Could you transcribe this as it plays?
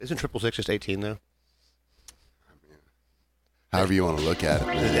Isn't 666 just 18 though? However you want to look at it.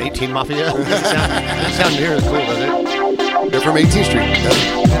 Is it 18 Mafia? Doesn't sound near as cool, does it? They're from 18th Street.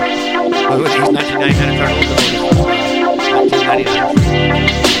 Oh, it's 1999 Eternal.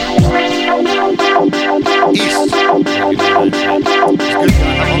 1999. East.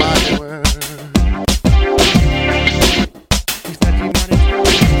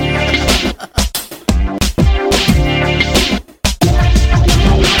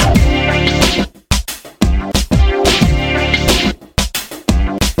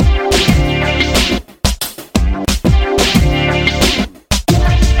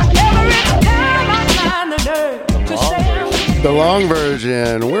 The long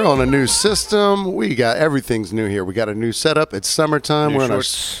version. We're on a new system. We got everything's new here. We got a new setup. It's summertime. We're in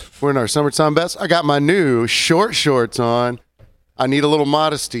our summertime best. I got my new short shorts on. I need a little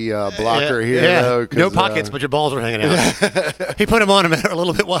modesty blocker here. Yeah. Though, No pockets, but your balls are hanging out. He put them on a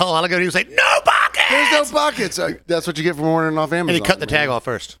little bit while ago. And he was like, "No pockets." There's no pockets. That's what you get from ordering off Amazon. And he cut the tag off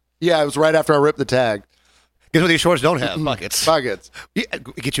first. Yeah, it was right after I ripped the tag. Guess what these shorts don't have? Pockets. Pockets.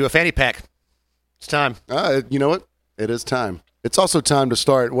 Get you a fanny pack. It's time. You know what? It is time. It's also time to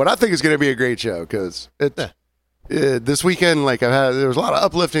start what I think is going to be a great show because this weekend, like there was a lot of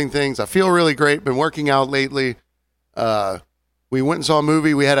uplifting things. I feel really great. Been working out lately. We went and saw a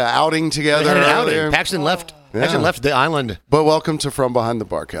movie. We had an outing together. Paxton left. Paxton left the island. But welcome to From Behind the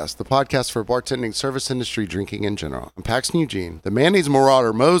Barcast, the podcast for bartending, service industry, drinking in general. I'm Paxton Eugene. The mayonnaise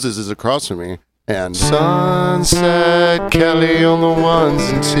marauder Moses is across from me. And Sunset Kelly on the ones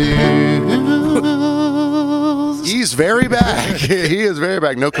and twos. He's very back. He is very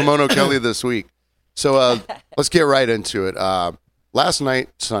back. No kimono Kelly this week. So let's get right into it. Last night,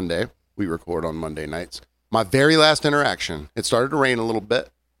 Sunday, we record on Monday nights. My very last interaction, it started to rain a little bit.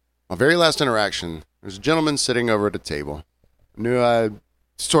 My very last interaction, there's a gentleman sitting over at a table. I knew I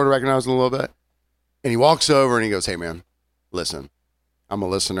sort of recognized him a little bit. And he walks over and he goes, "Hey, man, listen, I'm a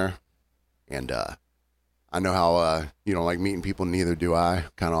listener. And I know how you don't like meeting people, neither do I.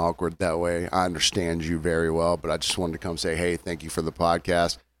 Kind of awkward that way. I understand you very well, but I just wanted to come say, hey, thank you for the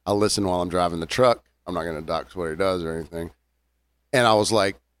podcast. I listen while I'm driving the truck. I'm not going to dox what he does or anything." And I was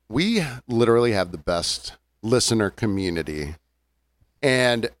like, we literally have the best listener community.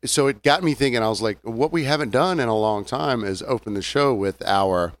 And so it got me thinking, I was like, what we haven't done in a long time is open the show with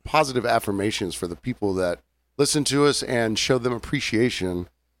our positive affirmations for the people that listen to us and show them appreciation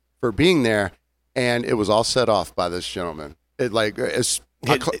for being there. And it was all set off by this gentleman. The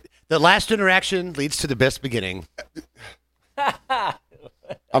last interaction leads to the best beginning. I'm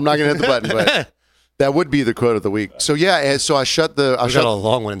not going to hit the button, but that would be the quote of the week. So yeah, so I shut the. I got a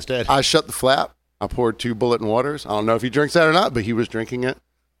long one instead. I shut the flap. I poured 2 Bulletin Waters. I don't know if he drinks that or not, but he was drinking it,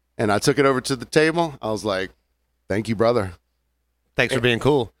 and I took it over to the table. I was like, "Thank you, brother. Thanks for being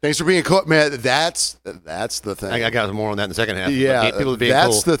cool." Thanks for being cool, man. That's the thing. I got more on that in the second half. Yeah, people being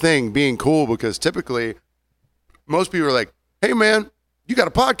that's cool. the thing, being cool, because typically most people are like, "Hey, man, you got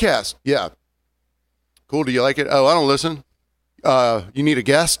a podcast?" Yeah. Cool. Do you like it? Oh, I don't listen. You need a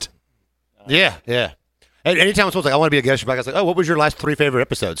guest? Yeah. And anytime someone's like, "I want to be a guest," you're like, "Oh, what was your last 3 favorite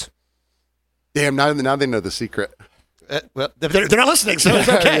episodes?" Damn, now they know the secret. Well, they're not listening, so it's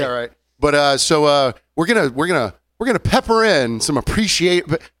okay. Yeah, right. But so we're gonna pepper in some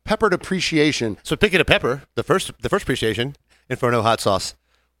peppered appreciation. So speaking of pepper, the first appreciation, Inferno hot sauce.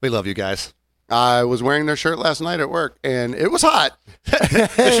 We love you guys. I was wearing their shirt last night at work, and it was hot.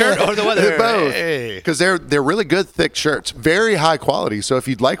 The shirt or the weather? Both, because they're really good, thick shirts, very high quality. So if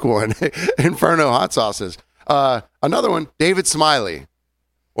you'd like one, Inferno hot sauces. Another one, David Smiley,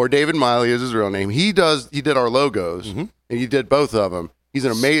 or David Miley is his real name. He did our logos, and he did both of them. He's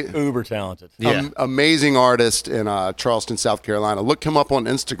an uber talented, amazing artist in Charleston, South Carolina. Look him up on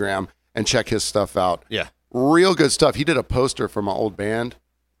Instagram and check his stuff out. Yeah, real good stuff. He did a poster for my old band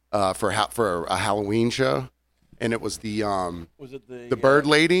for a Halloween show, and it was the Bird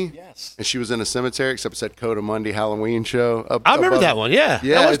Lady? Yes, and she was in a cemetery, except it said Coda Monday Halloween show. I remember that one. Yeah,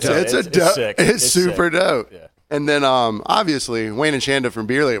 it's super sick. dope. Yeah. And then, obviously, Wayne and Shanda from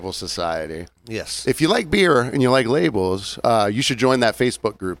Beer Label Society. Yes. If you like beer and you like labels, you should join that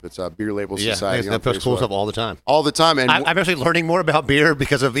Facebook group. It's Beer Label Society. Yeah, they post cool stuff all the time. All the time. And I'm actually learning more about beer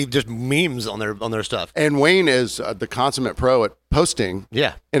because of just memes on their stuff. And Wayne is the consummate pro at posting.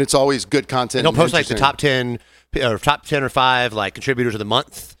 Yeah. And it's always good content. And he'll post like the top 10 or 5 like contributors of the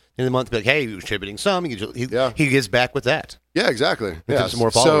month. In the month, be like, hey, you're contributing some. He gives back with that. Yeah, exactly. Yeah. Some more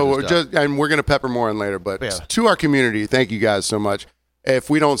followers. And we're going to pepper more in later. But to our community, thank you guys so much. If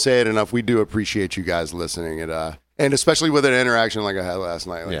we don't say it enough, we do appreciate you guys listening. And especially with an interaction like I had last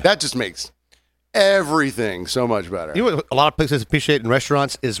night. That just makes everything so much better. You know what a lot of places appreciate in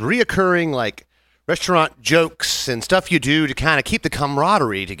restaurants is reoccurring, like, restaurant jokes and stuff you do to kind of keep the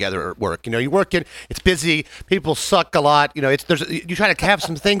camaraderie together at work. You know, you're working, it's busy, people suck a lot. You know, you try to have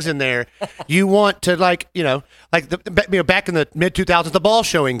some things in there. You want to, like, back in the mid 2000s, the ball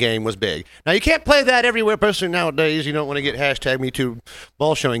showing game was big. Now you can't play that everywhere, personally nowadays. You don't want to get hashtag Me Too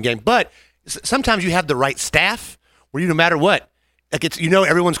ball showing game, but sometimes you have the right staff where no matter what, like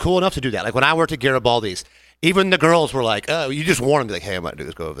everyone's cool enough to do that. Like when I worked at Garibaldi's, even the girls were like, "Oh, you just warn them, like, hey, I'm about to do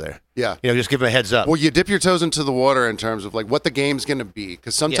this. Go over there." Yeah, just give them a heads up. Well, you dip your toes into the water in terms of like what the game's going to be,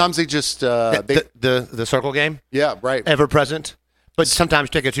 because sometimes they just the circle game. Yeah, right. Ever present, but sometimes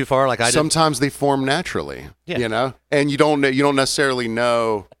take it too far. Like I did. Sometimes they form naturally. Yeah. You know, and you don't necessarily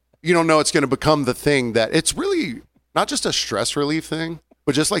know. You don't know it's going to become the thing that it's really not just a stress relief thing,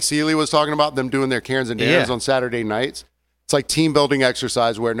 but just like Celia was talking about them doing their Cairns and Darrens on Saturday nights. It's like team building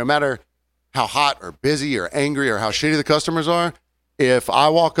exercise where no matter how hot or busy or angry or how shitty the customers are, if I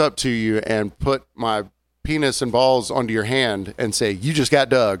walk up to you and put my penis and balls onto your hand and say, you just got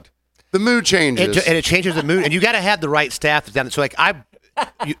dugged, the mood changes. It changes the mood. And you got to have the right staff. So like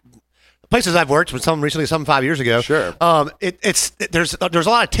places I've worked with, some recently, some 5 years ago. Sure. There's a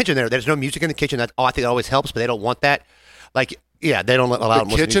lot of tension there. There's no music in the kitchen. I think that always helps, but they don't want that. Like, yeah, they don't allow them.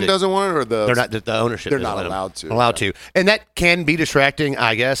 The kitchen doesn't want it, or they're not the ownership. They're not allowed to. Allowed to, and that can be distracting.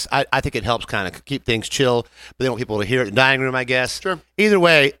 I guess I think it helps kind of keep things chill, but they don't want people to hear it in the dining room. I guess. Sure. Either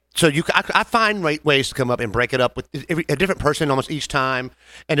way, so I find ways to come up and break it up with a different person almost each time,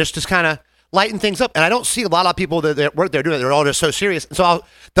 and just kind of lighten things up. And I don't see a lot of people that work there doing it. They're all just so serious, and so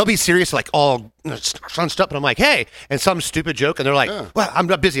they'll be serious, like all scrunched up, and I'm like, hey, and some stupid joke, and they're like, well, I'm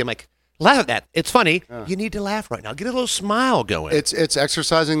not busy. I'm like, laugh at that. It's funny. Yeah. You need to laugh right now. Get a little smile going. It's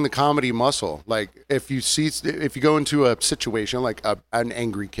exercising the comedy muscle. Like if you go into a situation like an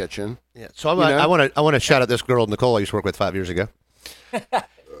angry kitchen. Yeah. So I want to shout out this girl Nicole I used to work with 5 years ago.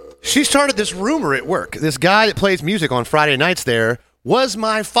 She started this rumor at work. This guy that plays music on Friday nights there was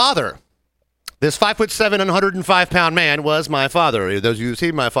my father. This 5'7" and 105-pound man was my father. Those of you who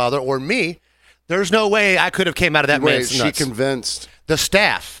see my father or me, there's no way I could have came out of that man's nuts. She convinced the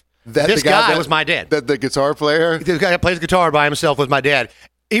staff. This guy was my dad. The guitar player? The guy that plays guitar by himself was my dad.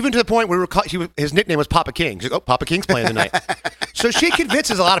 Even to the point where his nickname was Papa King. She's like, oh, Papa King's playing tonight. So she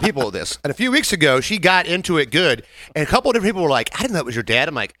convinces a lot of people of this. And a few weeks ago, she got into it good. And a couple of different people were like, I didn't know it was your dad.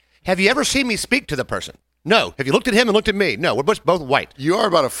 I'm like, have you ever seen me speak to the person? No. Have you looked at him and looked at me? No. We're both white. You are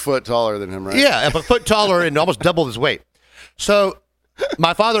about a foot taller than him, right? Yeah, a foot taller and almost double his weight. So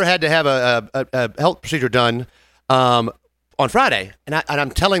my father had to have a health procedure done on Friday, and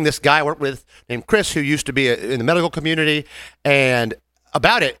I'm telling this guy I work with named Chris, who used to be in the medical community, and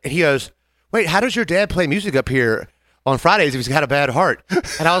about it, and he goes, wait, how does your dad play music up here on Fridays if he's got a bad heart?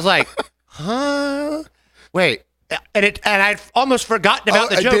 And I was like, huh? Wait. And I'd almost forgotten about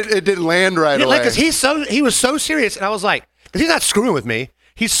the joke. It didn't land right away. Because he was so serious, and I was like, because he's not screwing with me.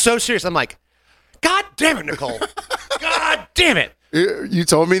 He's so serious. I'm like, God damn it, Nicole. God damn it. You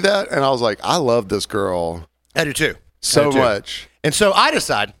told me that, and I was like, I love this girl. I do too. So much. And so I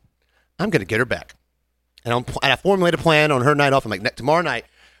decide I'm going to get her back. And I formulate a plan on her night off. I'm like, tomorrow night,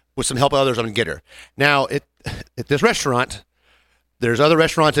 with some help of others, I'm going to get her. Now, at this restaurant, there's other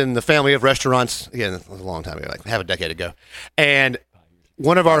restaurants in the family of restaurants. Again, it was a long time ago, like half a decade ago. And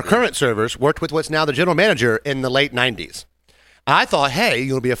one of our current servers worked with what's now the general manager in the late 90s. I thought, hey,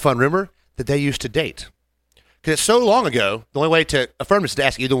 it'll be a fun rumor that they used to date. Because it's so long ago, the only way to affirm this is to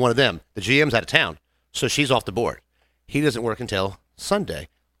ask either one of them. The GM's out of town, so she's off the board. He doesn't work until Sunday,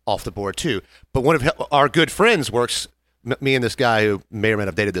 off the board too. But one of our good friends works, me and this guy who may or may not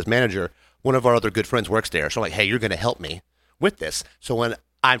have dated this manager, one of our other good friends works there. So I'm like, hey, you're going to help me with this. So when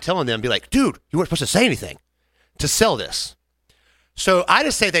I'm telling them, be like, dude, you weren't supposed to say anything to sell this. So I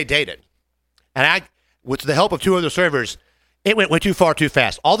just say they dated. And with the help of two other servers, it went way too far too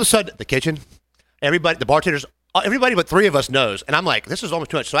fast. All of a sudden, the kitchen, everybody, the bartenders, everybody but three of us knows. And I'm like, this is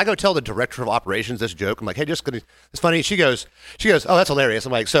almost too much. So I go tell the director of operations this joke. I'm like, hey, it's funny. She goes, oh, that's hilarious.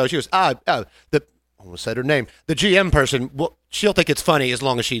 I'm like, so she goes, I almost said her name. The GM person, well, she'll think it's funny as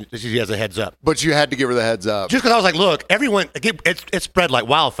long as she has a heads up. But you had to give her the heads up. Just because I was like, look, everyone, it spread like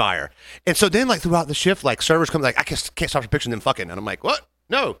wildfire. And so then like throughout the shift, like servers come like, I can't stop picturing them fucking. And I'm like, what?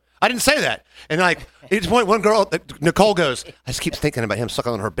 No, I didn't say that. And like, at this point, one girl, Nicole goes, I just keep thinking about him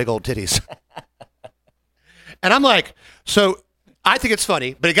sucking on her big old titties. And I'm like, so I think it's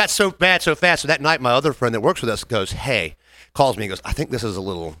funny, but it got so bad so fast. So that night, my other friend that works with us goes, hey, calls me and goes, I think this is a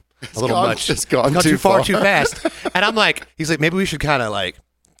little much. It's gone too far. Too fast. And I'm like, he's like, maybe we should kind of like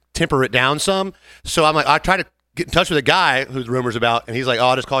temper it down some. So I'm like, I try to get in touch with a guy who the rumors about, and he's like, "Oh,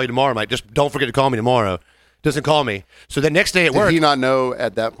 I'll just call you tomorrow." I'm like, "Just don't forget to call me tomorrow." Doesn't call me. So the next day at work, did he not know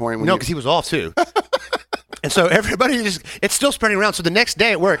at that point? No, because he was off too. And so everybody it's still spreading around. So the next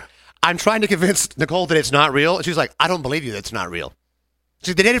day at work, I'm trying to convince Nicole that it's not real. And she's like, "I don't believe you that it's not real."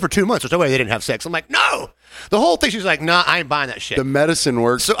 She's they dated for 2 months. There's no way they didn't have sex. I'm like, "No." The whole thing, she's like, "Nah, I ain't buying that shit." The medicine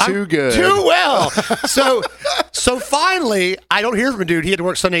works too good. Too well. So finally, I don't hear from a dude. He had to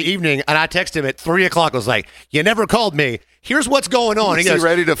work Sunday evening, and I text him at 3 o'clock. I was like, "You never called me. Here's what's going on." Is he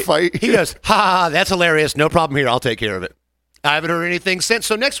ready to fight? He goes, "Ha, that's hilarious. No problem here. I'll take care of it." I haven't heard anything since.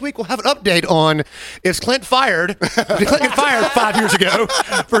 So next week we'll have an update on is Clint fired? Did Clint get fired 5 years ago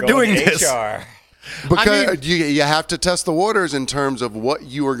for doing this? Because you have to test the waters in terms of what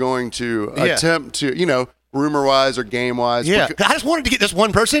you are going to attempt to, rumor-wise or game-wise. Yeah, I just wanted to get this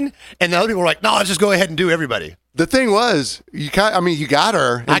one person, and the other people were like, "No, let's just go ahead and do everybody." The thing was, you got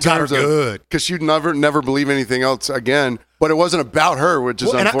her. I got her good. Because you'd never believe anything else again. But it wasn't about her, which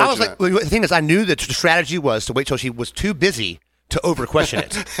is unfortunate. And I was like, the thing is, I knew that the strategy was to wait till she was too busy to over-question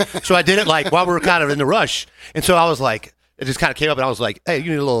it. So I did it like while we were kind of in the rush. And so I was like, it just kind of came up, and I was like, "Hey, you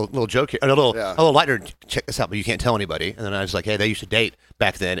need a little joke here, a little lighter. Check this out, but you can't tell anybody." And then I was like, "Hey, they used to date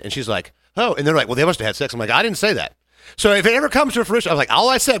back then." And she's like, "Oh," and they're like, "Well, they must have had sex." I'm like, "I didn't say that." So if it ever comes to fruition, I was like, all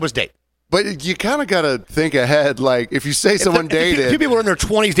I said was date. But you kind of got to think ahead. Like, if you say someone dated. Two people are in their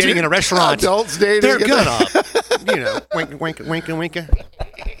 20s dating in a restaurant. Adults dating. They're gonna, wink.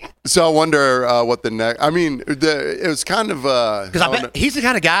 So I wonder what the next. I mean, it was kind of because I bet he's the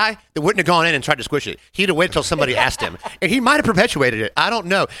kind of guy that wouldn't have gone in and tried to squish it. He'd have waited till somebody asked him, and he might have perpetuated it. I don't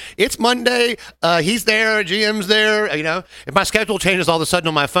know. It's Monday. He's there. GM's there. If my schedule changes all of a sudden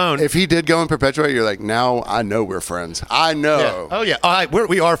on my phone, if he did go and perpetuate, you're like, now I know we're friends. I know. Yeah. Oh yeah. All right,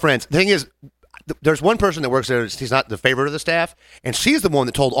 we are friends. The thing is, there's one person that works there. He's not the favorite of the staff, and she's the one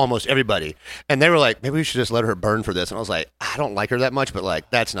that told almost everybody. And they were like, "Maybe we should just let her burn for this." And I was like, "I don't like her that much, but like,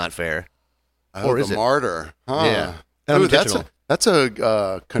 that's not fair." Or is it martyr? Huh. Yeah. Ooh, that's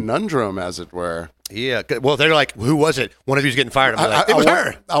a conundrum, as it were. Yeah. Well, they're like, "Who was it? One of you's getting fired." I'm like, "It was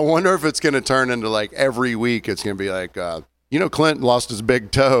her." I wonder if it's going to turn into like every week. It's going to be like, Clint lost his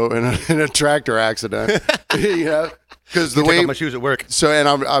big toe in a tractor accident. Because the way my shoes at work. So,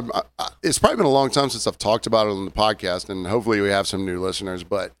 and it's probably been a long time since I've talked about it on the podcast, and hopefully we have some new listeners.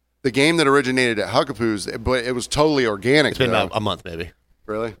 But the game that originated at Huckapoo's, but it was totally organic. It's been about a month, maybe.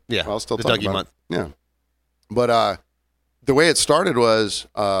 Really? Yeah. I'll still the talk Dougie about month. It. Yeah. But the way it started was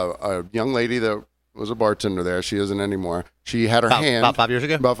a young lady that was a bartender there. She isn't anymore. She had her hand about 5 years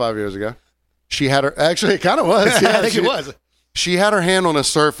ago. About 5 years ago. She had her. Actually, it kind of was. Yeah, I think it was. She had her hand on a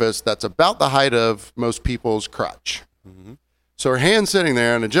surface that's about the height of most people's crotch. Mm-hmm. So her hand's sitting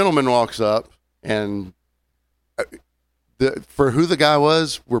there, and a gentleman walks up, and for who the guy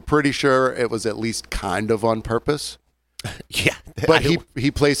was, we're pretty sure it was at least kind of on purpose. Yeah. But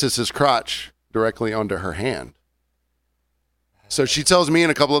he places his crotch directly under her hand. So she tells me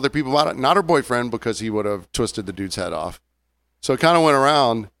and a couple other people about it, not her boyfriend, because he would have twisted the dude's head off. So it kind of went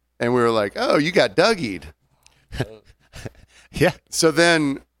around, and we were like, "Oh, you got Dougied." Yeah. So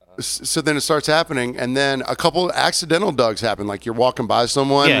then it starts happening, and then a couple accidental Dougs happen. Like you're walking by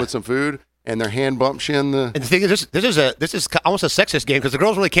someone with some food, and their hand bumps you in the. And the thing is, this is almost a sexist game because the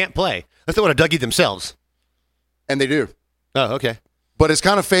girls really can't play. Let's they want to Dougie themselves. And they do. Oh, okay. But it's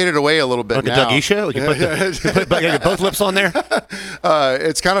kind of faded away a little bit like now. Like a Dougie show? You put both lips on there?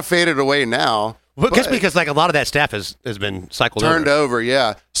 It's kind of faded away now. Well, just because like a lot of that staff has been cycled turned over.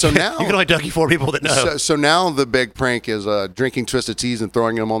 Yeah. So now you can only Dougie 4 people that know. So now the big prank is drinking Twisted Teas and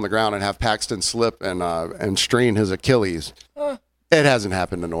throwing them on the ground and have Paxton slip and strain his Achilles. It hasn't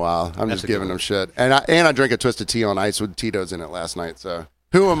happened in a while. I'm just giving him shit. And I drank a Twisted Tea on ice with Tito's in it last night. So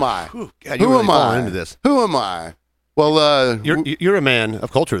who am I? God, who am I? Into this. Who am I? Well, you're a man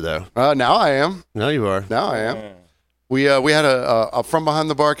of culture, though. Now I am. No, you are. Now I am. We had a From Behind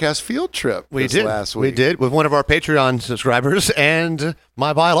the Barcast field trip last week. We did with one of our Patreon subscribers and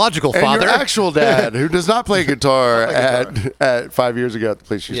my biological father. And your actual dad, who does not play guitar at 5 years ago at the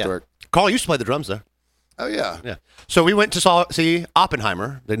police work. Carl used to play the drums, though. Oh, yeah. Yeah. So we went to see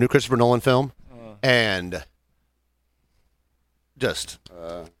Oppenheimer, the new Christopher Nolan film, and just...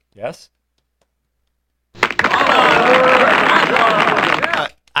 Yes?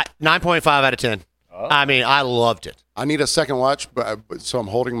 9.5 out of 10. Oh. I mean, I loved it. I need a second watch, so I'm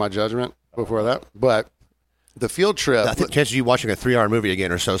holding my judgment before that. But the field trip... I think the chances of you watching a 3-hour movie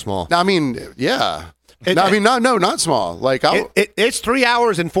again are so small. I mean, yeah. Not small. Like it's 3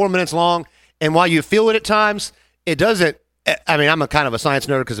 hours and 4 minutes long, and while you feel it at times, it doesn't... I mean, I'm a kind of a science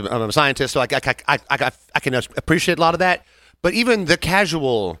nerd because I'm a scientist, so I can appreciate a lot of that. But even the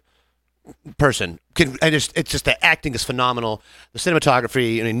casual person. It's just the acting is phenomenal. The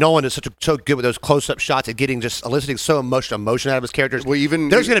cinematography. I mean, Nolan is so good with those close-up shots and getting just eliciting so much emotion out of his characters. Well,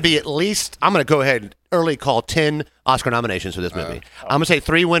 there's going to be at least, I'm going to go ahead and early call 10 Oscar nominations for this movie. I'm going to say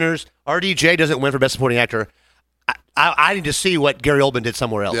 3 winners. RDJ doesn't win for Best Supporting Actor. I need to see what Gary Oldman did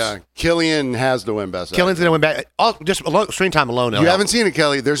somewhere else. Yeah, Killian has to win Best Actor. Killian's going to win back. Just screen time alone. You haven't seen it,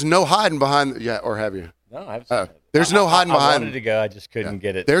 Kelly. There's no hiding behind. Yeah, or have you? No, I've seen it. There's no hiding behind. I wanted to go. I just couldn't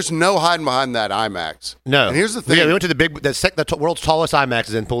get it. There's no hiding behind that IMAX. No. And here's the thing. Yeah, we went to the world's tallest IMAX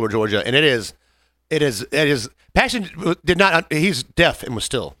is in Fuller, Georgia, and it is. Passion did not. He's deaf and was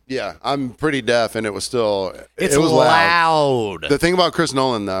still. Yeah, I'm pretty deaf, and it was still. It was loud. The thing about Chris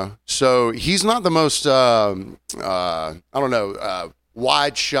Nolan, though, so he's not the most.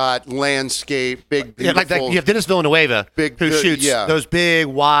 Wide shot landscape, big, beautiful. Yeah, like you have Dennis Villanueva, who shoots those big,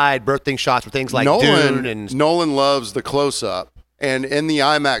 wide birthing shots for things like Dune. And Nolan loves the close up, and in the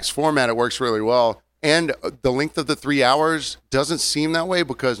IMAX format, it works really well. And the length of the 3 hours doesn't seem that way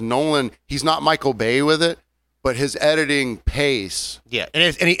because Nolan, he's not Michael Bay with it, but his editing pace. Yeah,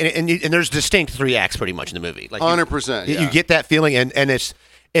 and there's distinct 3 acts pretty much in the movie. Like 100%. You get that feeling, and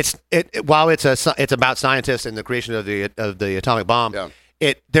while it's about scientists and the creation of the atomic bomb. Yeah.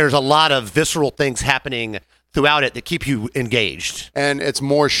 There's a lot of visceral things happening throughout it that keep you engaged. And it's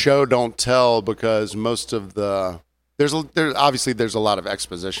more show don't tell because most of there's a lot of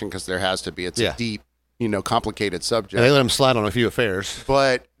exposition because there has to be. It's a deep, complicated subject. And they let them slide on a few affairs.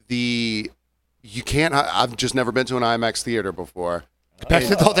 But I've just never been to an IMAX theater before.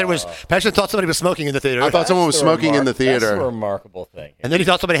 Paxton thought somebody was smoking in the theater. I thought someone was smoking in the theater. That's a remarkable thing. And then he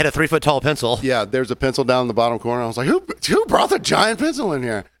thought somebody had a 3-foot tall pencil. Yeah, there's a pencil down in the bottom corner. I was like, who brought the giant pencil in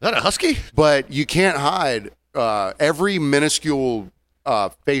here? Is that a husky? But you can't hide. Every minuscule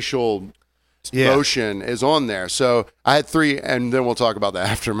facial motion is on there. So I had 3, and then we'll talk about the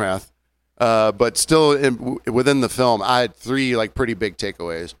aftermath. But still, within the film, I had 3 like pretty big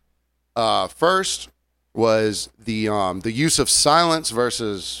takeaways. First was the use of silence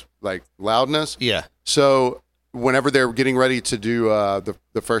versus like loudness. Yeah. So whenever they're getting ready to do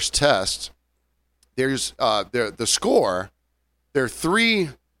the first test, there's the score. There are 3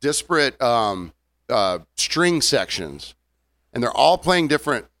 disparate string sections, and they're all playing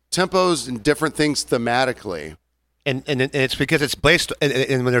different tempos and different things thematically. And it's because it's based.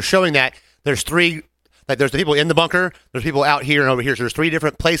 And when they're showing that, there's 3. Like there's the people in the bunker, there's people out here and over here. So there's 3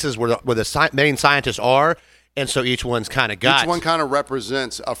 different places where the main scientists are, and so each one's kind of got. Each one kind of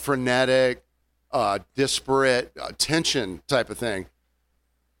represents a frenetic, disparate tension type of thing.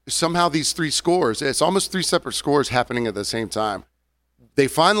 Somehow these 3 scores, it's almost 3 separate scores happening at the same time. They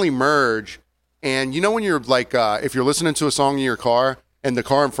finally merge, and when you're like, if you're listening to a song in your car, and the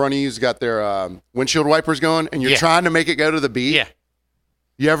car in front of you's got their windshield wipers going, and you're trying to make it go to the beat. Yeah.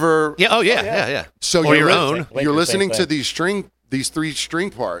 You ever? Yeah. Oh yeah. Yeah. So or your own. You're listening to these 3 string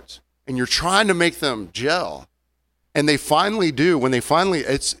parts, and you're trying to make them gel, and they finally do. When they finally,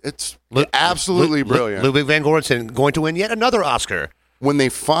 it's absolutely brilliant. Ludwig van Gorensen going to win yet another Oscar. When they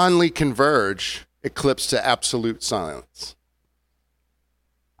finally converge, it clips to absolute silence.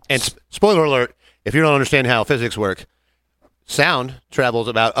 And spoiler alert: if you don't understand how physics work, sound travels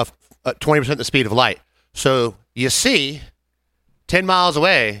about 20% the speed of light. So you see 10 miles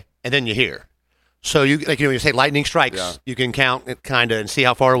away, and then you hear. So when you say lightning strikes, you can count it kind of and see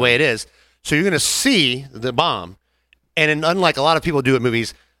how far away it is. So you're going to see the bomb, and unlike a lot of people do in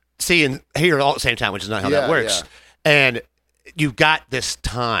movies, see and hear all at the same time, which is not how that works. Yeah. And you've got this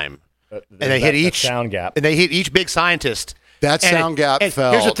time, and they hit each sound gap, and they hit each big scientist. That sound gap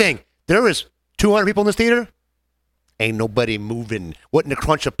felt. Here's the thing: there was 200 people in this theater. Ain't nobody moving. Wasn't a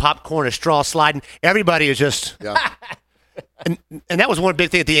crunch of popcorn, a straw sliding. Everybody is just. Yeah. And that was one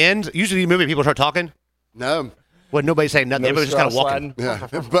big thing at the end. Usually, in the movie, people start talking. No. Well, nobody saying nothing. Everybody just kind of walking. Yeah.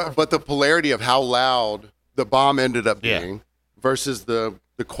 But the polarity of how loud the bomb ended up being versus the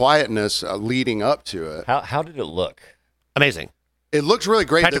quietness leading up to it. How did it look? Amazing. It looked really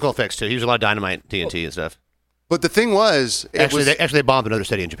great. Practical effects, too. He used a lot of dynamite, TNT, and stuff. But the thing was... They bombed another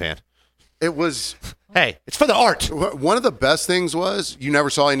city in Japan. It was... Hey, it's for the art. One of the best things was you never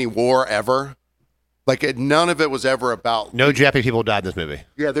saw any war ever. Like, none of it was ever about... No Japanese people died in this movie.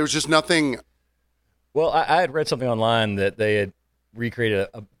 Yeah, there was just nothing... Well, I had read something online that they had recreated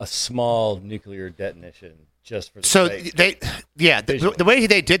a small nuclear detonation just for the sake. The way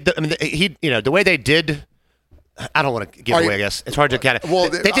they did... the way they did... I don't want to give away, I guess. It's hard to kind of... Well,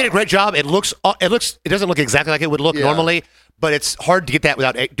 they did a great job. It doesn't look exactly like it would look normally, but it's hard to get that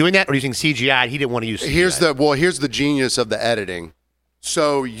without doing that or using CGI. He didn't want to use CGI. Here's the genius of the editing.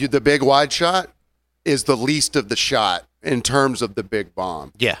 So the big wide shot... is the least of the shot in terms of the big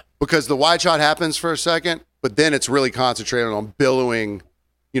bomb. Yeah. Because the wide shot happens for a second, but then it's really concentrated on billowing,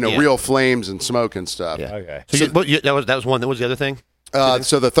 real flames and smoke and stuff. Yeah. Okay. So that was one. That was the other thing.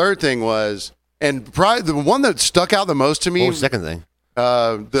 So the third thing was, and probably the one that stuck out the most to me. What was the second thing?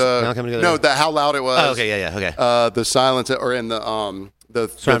 The how loud it was. Oh, okay, yeah, okay. The silence, or in the.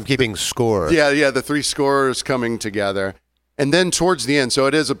 So I'm keeping score. Yeah, the three scores coming together. And then towards the end, so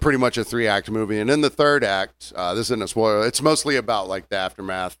it is pretty much a 3-act movie. And in the third act, this isn't a spoiler, it's mostly about like the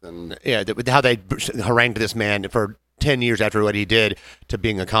aftermath and how they harangued this man for 10 years after what he did to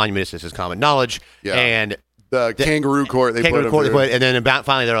being a communist. This is common knowledge. Yeah. And the kangaroo court they put him through. And then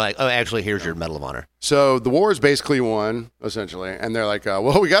finally they're like, oh, actually, here's your Medal of Honor. So the war is basically won, essentially. And they're like,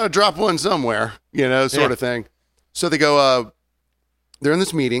 well, we got to drop one somewhere, sort of thing. So they go, they're in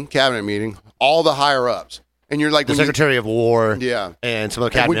this meeting, cabinet meeting, all the higher ups. And you're like the Secretary of War, yeah, and some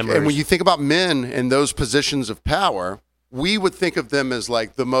of the cabinet members. And when you think about men in those positions of power, we would think of them as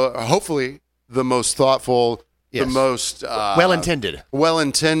like hopefully the most thoughtful, yes, the most well-intended,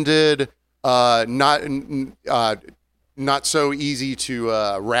 not so easy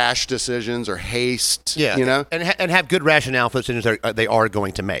to rash decisions or haste. Yeah, and have good rationale for the decisions they are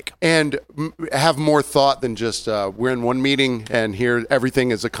going to make, and have more thought than just we're in one meeting and here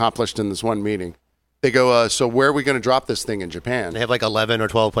everything is accomplished in this one meeting. They go, so where are we going to drop this thing in Japan? They have like 11 or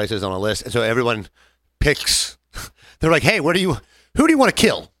 12 places on a list. And so everyone picks. They're like, hey, who do you want to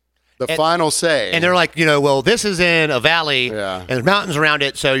kill? The final say. And they're like, well, this is in a valley and there's mountains around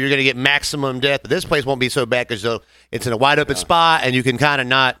it, so you're going to get maximum death. But this place won't be so bad because it's in a wide open spot and you can kind of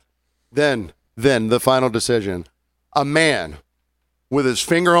not. Then the final decision. A man with his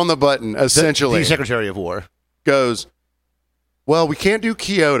finger on the button, essentially. The Secretary of War. Goes, well, we can't do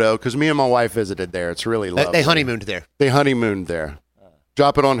Kyoto because me and my wife visited there. It's really lovely. They honeymooned there.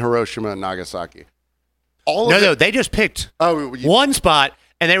 Drop it on Hiroshima and Nagasaki. No, they just picked one spot,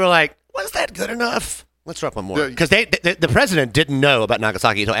 and they were like, was that good enough? Let's drop one more. Because the president didn't know about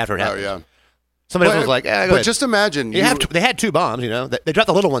Nagasaki until after it happened. Oh, yeah. Somebody else was like, go ahead. Just imagine. They had 2 bombs, They dropped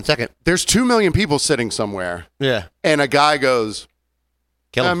the little one second. There's 2 million people sitting somewhere. Yeah. And a guy goes,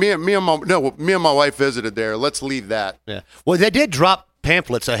 kill him. Me and my wife visited there. Let's leave that. Yeah. Well, they did drop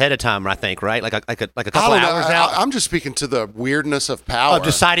pamphlets ahead of time, I think, right? Like a couple hours out. I'm just speaking to the weirdness of power. Of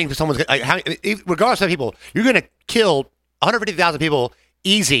deciding to someone's regardless of people, you're going to kill 150,000 people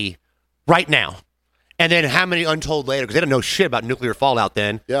easy right now, and then how many untold later? Because they don't know shit about nuclear fallout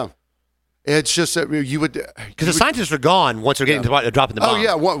then. Yeah. It's just that you would because the scientists are gone once they're getting to dropping the bomb. Oh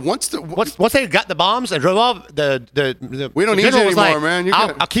yeah, once they got the bombs and drove off, the we don't need you anymore, like, man.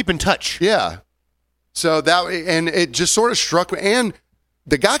 I'll keep in touch. Yeah. So and it just sort of struck me, and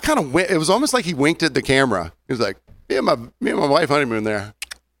the guy kind of went. It was almost like he winked at the camera. He was like, me and my wife honeymoon there.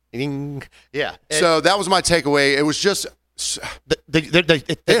 Yeah. So that was my takeaway. It was just.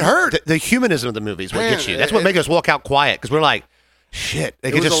 It hurt. The humanism of the movies what gets you. That's what makes us walk out quiet because we're like, shit.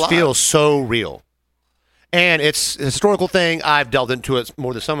 It just feels so real. And it's a historical thing. I've delved into it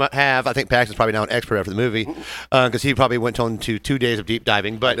more than some have. I think Pax is probably now an expert after the movie because he probably went on to 2 days of deep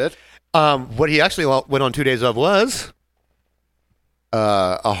diving. But what he actually went on 2 days of was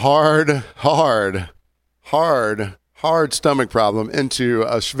a hard stomach problem into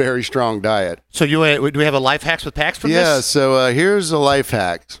a very strong diet. So do we have a life hacks with Pax from this? Yeah. So here's a life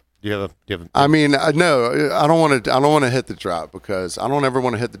hack. Do you have a I mean, no, I don't want to hit the drop because I don't ever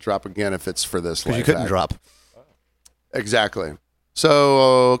want to hit the drop again if it's for this. Because you couldn't drop. Exactly.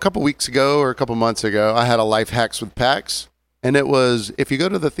 So a couple weeks ago or a couple months ago, I had a life hacks with Pax, and it was if you go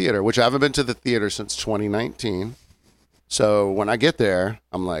to the theater, which I haven't been to the theater since 2019. So when I get there,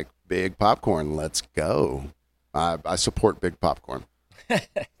 I'm like, big popcorn, let's go. I support big popcorn.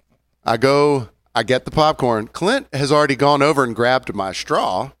 I get the popcorn. Clint has already gone over and grabbed my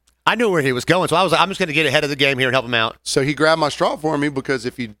straw. I knew where he was going, so I was like, I'm just going to get ahead of the game here and help him out. So he grabbed my straw for me because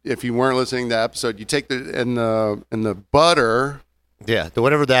if you weren't listening to the episode, you take in the butter. Yeah, the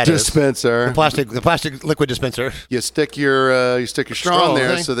whatever that dispenser. The plastic liquid dispenser. You stick your straw in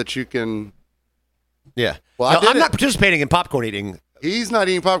there so that you can. Yeah. Well, I'm not participating in popcorn eating. He's not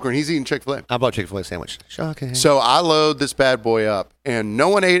eating popcorn. He's eating Chick-fil-A. I bought a Chick-fil-A sandwich. Shocking. So I load this bad boy up, and no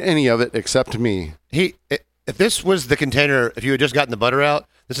one ate any of it except me. If this was the container, if you had just gotten the butter out,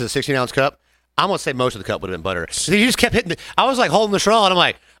 this is a 16-ounce cup, I'm going to say most of the cup would have been butter. So you just kept hitting I was like holding the straw, and I'm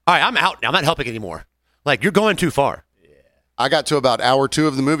like, all right, I'm out now. I'm not helping anymore. Like, you're going too far. Yeah. I got to about hour 2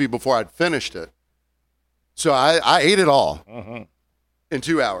 of the movie before I'd finished it. So I ate it all in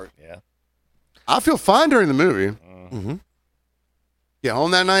 2 hours. Yeah. I feel fine during the movie. Mm-hmm. Get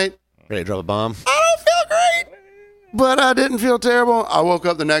home that night. Ready to drop a bomb? I don't feel great, but I didn't feel terrible. I woke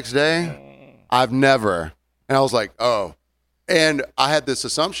up the next day. I've never. And I was like, oh. And I had this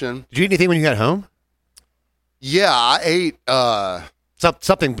assumption. Did you eat anything when you got home? Yeah, I ate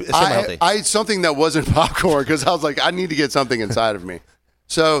Something healthy. I ate something that wasn't popcorn because I was like, I need to get something inside of me.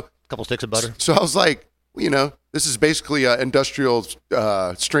 So A couple sticks of butter. So I was like, this is basically an industrial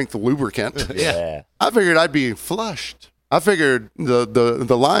strength lubricant. Yeah. I figured I'd be flushed. I figured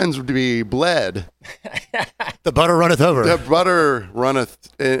the lines would be bled. The butter runneth over. The butter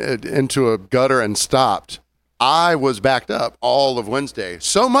runneth into a gutter and stopped. I was backed up all of Wednesday.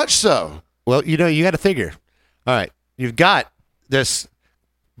 So much so. Well, you got to figure. All right, you've got this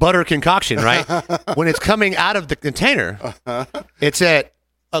butter concoction, right? When it's coming out of the container, it's at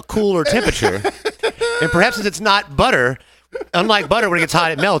a cooler temperature. And perhaps since it's not butter, unlike butter when it gets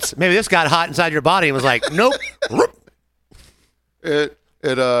hot, it melts. Maybe this got hot inside your body and was like, nope. The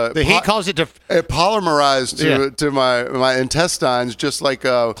heat caused it to... It polymerized to my intestines, just like...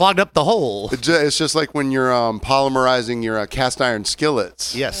 clogged up the hole. It's just like when you're polymerizing your cast iron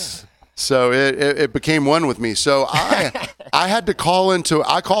skillets. Yes. So it became one with me. So I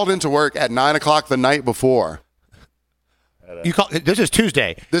called into work at 9 o'clock the night before. This is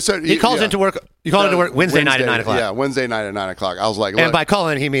Tuesday. He calls into work. You call into work Wednesday night at 9 o'clock. Yeah, Wednesday night at 9 o'clock. I was like, and by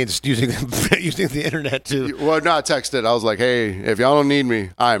calling, he means using the internet too. Well, no, I texted. I was like, hey, if y'all don't need me,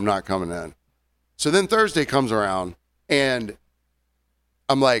 I am not coming in. So then Thursday comes around, and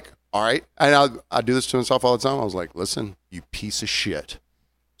I'm like, all right. And I do this to myself all the time. I was like, listen, you piece of shit.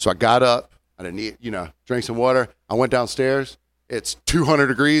 So I got up. I didn't eat, drank some water. I went downstairs. It's 200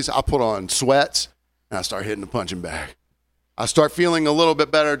 degrees. I put on sweats, and I start hitting the punching bag. I start feeling a little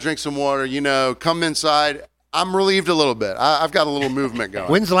bit better, drink some water, come inside. I'm relieved a little bit. I've got a little movement going.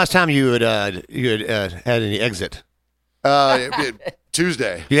 When's the last time you had any exit?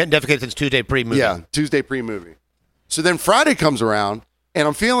 Tuesday. You hadn't defecated since Tuesday pre-movie. Yeah, Tuesday pre-movie. So then Friday comes around, and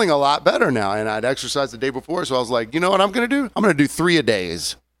I'm feeling a lot better now. And I'd exercised the day before, so I was like, you know what I'm going to do? I'm going to do 3 a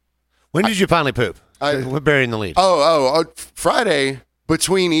days. When did you finally poop? We're burying the lead. Friday,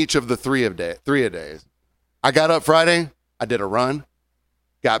 between each of the 3 a days. I got up Friday. I did a run,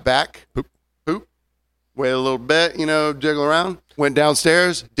 got back, poop, waited a little bit, jiggle around, went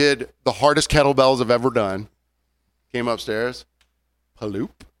downstairs, did the hardest kettlebells I've ever done, came upstairs, paloop.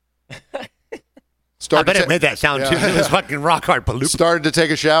 I bet it made that sound too. It was fucking rock hard paloop. Started to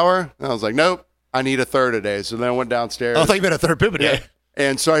take a shower, and I was like, nope, I need a third a day. So then I went downstairs. I thought you meant a third poop a day. Yeah,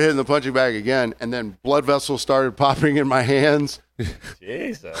 and started hitting the punching bag again, and then blood vessels started popping in my hands.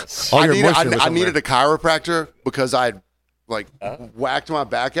 Jesus. I needed a chiropractor because I'd whacked my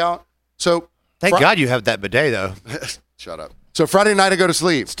back out. So thank God you have that bidet though. Shut up. So Friday night I go to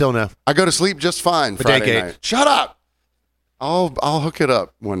sleep. Still no. I go to sleep just fine. Bidet Friday night. Shut up. I'll hook it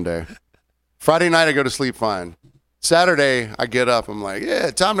up one day. Friday night I go to sleep fine. Saturday I get up. I'm like, yeah,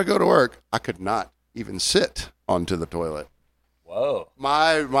 time to go to work. I could not even sit onto the toilet. Whoa.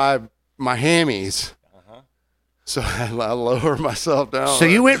 My hammies. So I lower myself down. So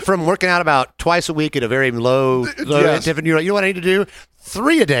you went from working out about twice a week at a very low different. You know what I need to do?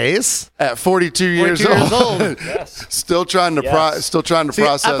 3 a days at 42 years old. Yes. Still trying to process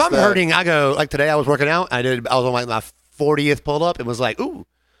if I'm that. hurting, I go like today. I was working out. I was on my 40th pull up. It was like, ooh,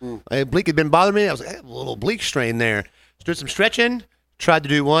 bleak had been bothering me. I was like, I have a little bleak strain there. Did some stretching. Tried to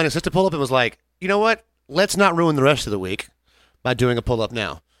do one. It's just a pull up. It was like, you know what? Let's not ruin the rest of the week by doing a pull up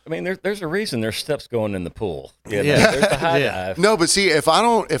now. I mean, there's a reason there's steps going in the pool. Yeah. There's the high dive. No, but see, if I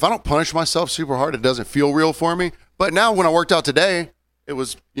don't punish myself super hard, it doesn't feel real for me. But now when I worked out today, it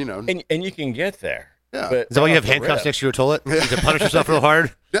was, And you can get there. Yeah. But is that why you have handcuffs next to your toilet? You to punish yourself real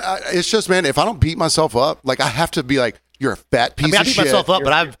hard? It's just, man, if I don't beat myself up, I have to be like, you're a fat piece of shit. I beat myself up,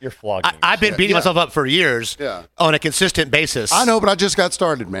 but you're flogging. I've been beating myself up for years on a consistent basis. I know, but I just got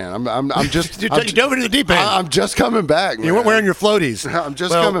started, man. I'm just you dove into the deep end. I'm just coming back, man. You weren't wearing your floaties. I'm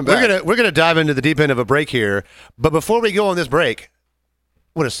just coming back. We're gonna dive into the deep end of a break here, but before we go on this break,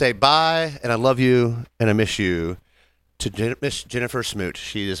 I want to say bye and I love you and I miss you to Miss Jennifer Smoot.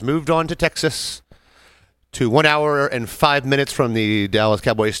 She has moved on to Texas. To 1 hour and 5 minutes from the Dallas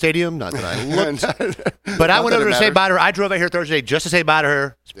Cowboys Stadium. Not that I looked. But I went over to say bye to her. I drove out here Thursday just to say bye to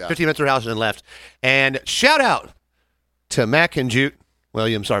her. 15 minutes to her house and then left. And shout out to Mac and Jute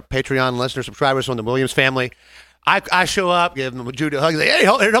Williams, our Patreon listener subscribers from the Williams family. I show up, give them Jute a hug. Like, hey,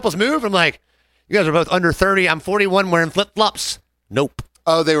 help us move. I'm like, you guys are both under 30. I'm 41 wearing flip-flops. Nope.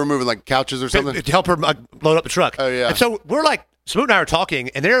 Oh, they were moving like couches or something? To help her load up the truck. Oh, yeah. And so we're like, Smoot and I are talking,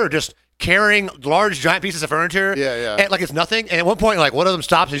 and they're just carrying large, giant pieces of furniture. Yeah. And, like it's nothing. And at one point, like one of them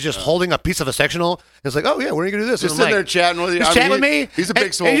stops. He's just holding a piece of a sectional. And it's like, oh yeah, when are you gonna do this? Just and I'm sitting there like, chatting with you. Just chatting with me. He's a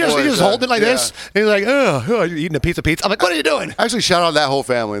big swole boy. He's just holding it like yeah. this. And he's like, oh, you're eating a piece of pizza. I'm like, what are you doing? Actually, shout out that whole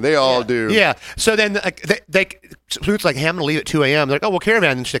family. They all do. Yeah. So then Snoop's like, hey, I'm gonna leave at 2 a.m. They're like, oh, we'll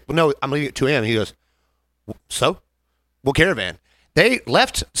caravan. And she's like, well, no, I'm leaving at 2 a.m. He goes, so we'll caravan. They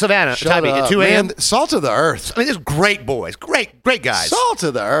left Savannah at 2 a.m. Man, salt of the earth. I mean, these great boys, great guys. Salt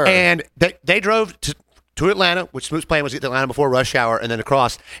of the earth. And they drove to Atlanta, which Smoot's plan was to get to Atlanta before rush hour and then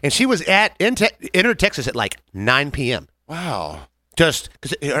across. And she was entered Texas at like 9 p.m. Wow. Just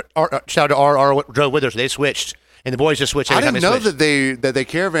because shout out to R drove with her, so they switched. And the boys just switched. I didn't know that they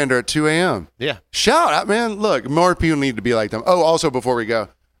caravanned her at 2 a.m. Yeah. Shout out, man. Look, more people need to be like them. Oh, also, before we go,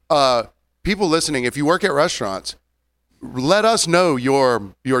 people listening, if you work at restaurants, let us know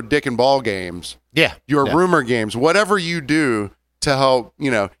your dick and ball games. Yeah. Your rumor games, whatever you do to help,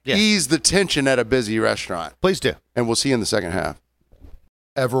 ease the tension at a busy restaurant. Please do. And we'll see you in the second half.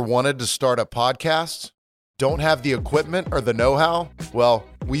 Ever wanted to start a podcast? Don't have the equipment or the know-how? Well,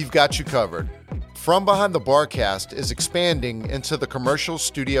 we've got you covered. From Behind the Barcast is expanding into the commercial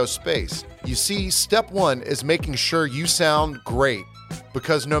studio space. You see, step one is making sure you sound great,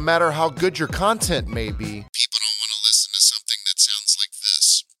 because no matter how good your content may be, people don't want to listen to something that sounds like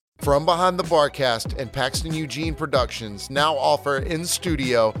this. From Behind the Barcast and Paxton Eugene Productions now offer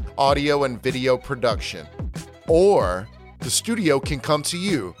in-studio audio and video production. Or the studio can come to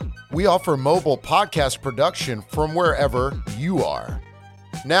you. We offer mobile podcast production from wherever you are.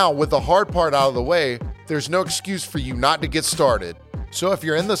 Now, with the hard part out of the way, there's no excuse for you not to get started. So if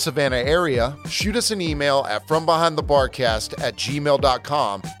you're in the Savannah area, shoot us an email at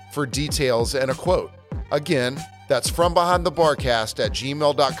FromBehindTheBarcast@gmail.com for details and a quote. Again, that's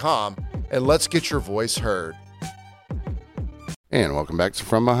FromBehindTheBarcast@gmail.com, and let's get your voice heard. And welcome back to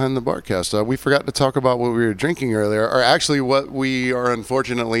From Behind the Barcast. We forgot to talk about what we were drinking earlier, or actually what we are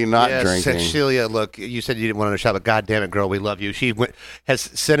unfortunately not drinking. Cecilia, look, you said you didn't want to shop, but God damn it, girl, we love you. She has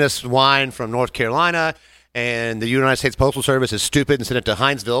sent us wine from North Carolina, and the United States Postal Service is stupid and sent it to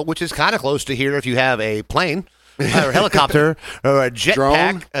Hinesville, which is kind of close to here if you have a plane or a helicopter or a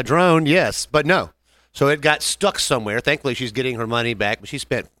jetpack, a drone, yes, but no. So it got stuck somewhere. Thankfully, she's getting her money back, but she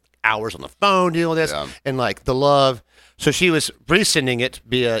spent hours on the phone dealing with this and like the love. So she was resending it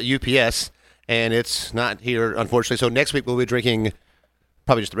via UPS, and it's not here, unfortunately. So next week we'll be drinking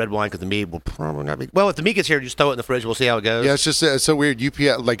probably just the red wine because the mead will probably not be. Well, if the mead gets here, just throw it in the fridge. We'll see how it goes. Yeah, it's just it's so weird.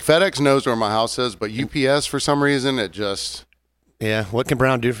 UPS, like FedEx knows where my house is, but UPS for some reason it just. Yeah, what can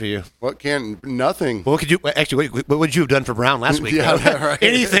Brown do for you? Nothing. Well, what could you actually? What would you have done for Brown last week? Right.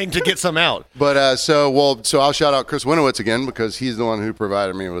 Anything to get some out. But so I'll shout out Chris Winowitz again because he's the one who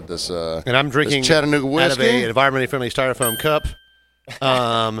provided me with this. And I'm drinking Chattanooga whiskey out of an environmentally friendly styrofoam cup.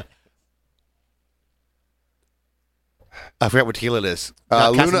 I forgot what tequila it is.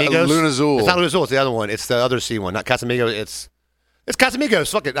 Luna Azul. It's not Luna Azul. It's the other one. It's the other C one, not Casamigos. It's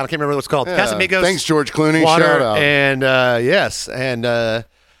Casamigos. Fuck it. I can't remember what it's called. Yeah. Casamigos. Thanks, George Clooney. Water, shout out. And yes. And but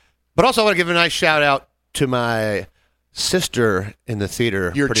also I want to give a nice shout out to my sister in the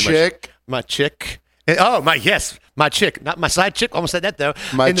theater. Your chick? My chick. My chick. Not my side chick. Almost said that though.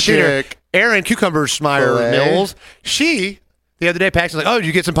 My in the chick. theater, Erin Cucumber-Schmeier Mills. She, the other day, Pax was like, oh, did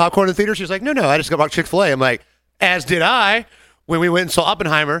you get some popcorn in the theater? She was like, no, I just got Chick-fil-A. I'm like, as did I when we went and saw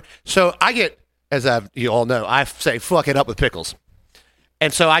Oppenheimer. So I get, as you all know, I say fuck it up with pickles.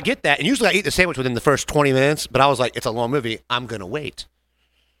 And so I get that. And usually I eat the sandwich within the first 20 minutes, but I was like, it's a long movie. I'm going to wait.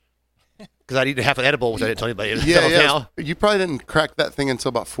 Because I'd eat half an edible, which I didn't tell anybody. Yeah. You probably didn't crack that thing until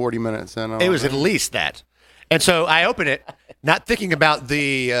about 40 minutes in. It was at least that. And so I open it, not thinking about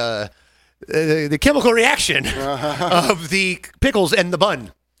the chemical reaction of the pickles and the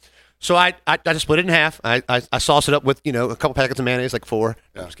bun. So I just split it in half. I sauce it up with, a couple packets of mayonnaise, like 4.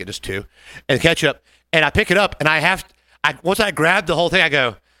 Yeah. Just get just 2. And ketchup. And I pick it up, and once I grab the whole thing, I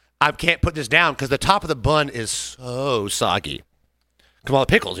go, I can't put this down because the top of the bun is so soggy. Come on,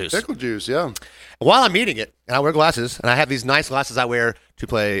 pickle juice. Pickle juice, yeah. While I'm eating it, and I wear glasses, and I have these nice glasses I wear to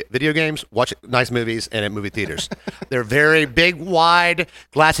play video games, watch nice movies, and at movie theaters. They're very big, wide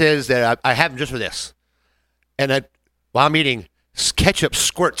glasses that I have them just for this. And while I'm eating, ketchup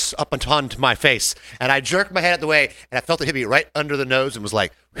squirts up onto my face, and I jerked my head out the way, and I felt it hit me right under the nose and was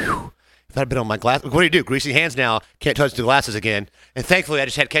like, whew. If I'd been on my glass, what do? Greasy hands now, can't touch the glasses again. And thankfully, I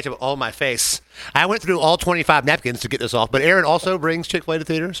just had ketchup all on my face. I went through all 25 napkins to get this off. But Aaron also brings Chick-fil-A to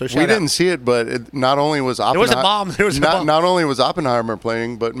theater, so we didn't see it, but not only was Oppenheimer, not only was Oppenheimer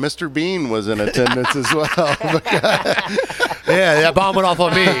playing, but Mr. Bean was in attendance as well. Yeah, that bomb went off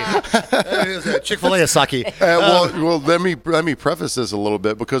on me. Chick-fil-A is sucky. Well, let me preface this a little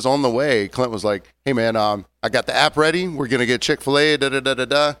bit because on the way, Clint was like, "Hey man, I got the app ready. We're gonna get Chick-fil-A." Da da da da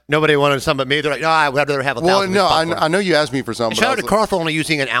da. Nobody wanted some but me. They're like, "No, I'd rather have a thousand." Well, no, I know you asked me for some. Shout out to Carl for only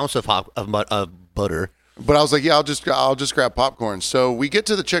using an ounce of butter. But I was like, "Yeah, I'll just grab popcorn." So we get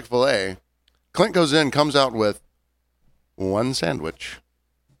to the Chick-fil-A. Clint goes in, comes out with one sandwich.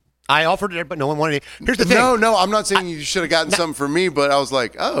 I offered it, but no one wanted it. Here's the thing. No, I'm not saying you should have gotten something for me, but I was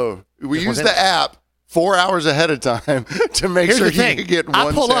like, oh, we used the app 4 hours ahead of time to make sure you could get one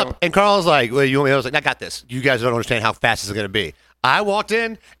I pull sandwich. up, and Carl's like, well, you want me? I was like, I got this. You guys don't understand how fast this is going to be. I walked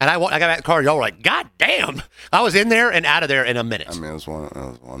in, and I got back in the car, and y'all were like, God damn. I was in there and out of there in a minute. I mean, it was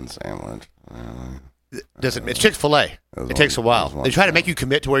one sandwich. It's Chick-fil-A. It takes a while. They try to make you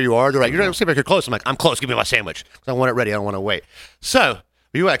commit to where you are. They're like, you're not like you're close. I'm like, I'm close. Give me my sandwich. Because I want it ready. I don't want to wait. So,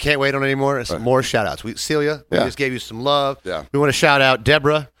 you know what I can't wait on anymore? Some more shout-outs. Celia, we just gave you some love. Yeah. We want to shout out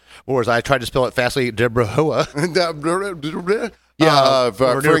Deborah, or as I tried to spell it fastly, Deborah Hoa. For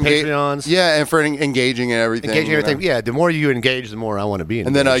Patreons. Yeah, and for engaging and everything. Engaging everything. Yeah, the more you engage, the more I want to be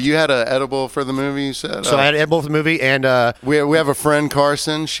engaged. And then you had an edible for the movie, you said? So I had an edible for the movie, and we have a friend,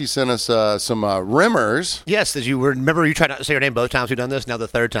 Carson. She sent us some Rimmers. Yes, as you remember, you tried not to say her name both times we've done this. Now the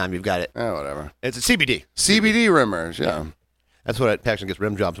third time you've got it. Oh, whatever. It's a CBD. CBD Rimmers, yeah. That's what Paxton gets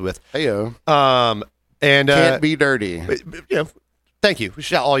rim jobs with. Heyo. And can't be dirty. Thank you.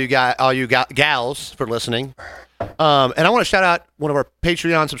 Shout all you gals for listening. And I want to shout out one of our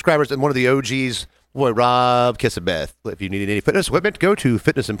Patreon subscribers and one of the OGs, boy, Rob Kissabeth. If you need any fitness equipment, go to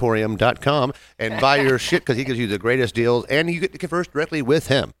fitnessemporium.com and buy your shit because he gives you the greatest deals and you get to converse directly with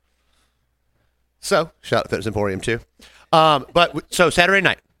him. So, shout out to Fitness Emporium too. So Saturday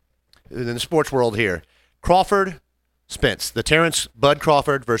night in the sports world here, Crawford Spence, the Terrence Bud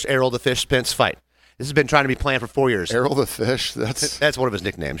Crawford versus Errol the Fish Spence fight. This has been trying to be planned for 4 years. Errol the Fish? That's one of his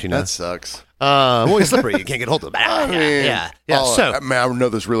nicknames, you know. That sucks. Well, he's slippery. You can't get hold of him. Yeah. So, I know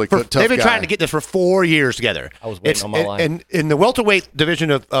this really tough they've been guy. trying to get this for 4 years together. I was waiting on my line. And in the welterweight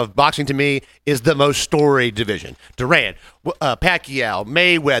division of boxing, to me, is the most storied division. Durant, Pacquiao,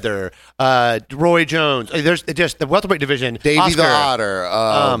 Mayweather, Roy Jones. There's just the welterweight division. Davey Oscar, the Otter.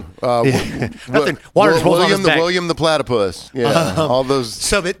 nothing. Water just rolls on his back. William the Platypus. Yeah, all those.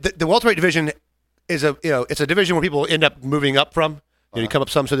 So the welterweight division is it's a division where people end up moving up from. You come up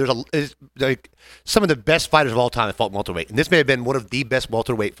some, so there's some of the best fighters of all time that fought welterweight, and this may have been one of the best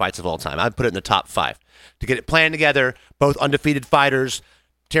welterweight fights of all time. I'd put it in the top 5 to get it planned together. Both undefeated fighters,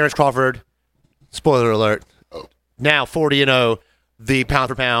 Terrence Crawford. Spoiler alert! Now 40-0, the pound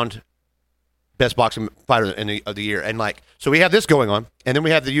for pound best boxing fighter of the year, and so we have this going on, and then we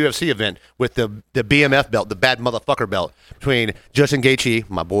have the UFC event with the BMF belt, the bad motherfucker belt between Justin Gaethje,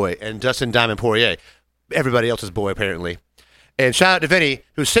 my boy, and Dustin Diamond Poirier, everybody else's boy apparently. And shout out to Vinny,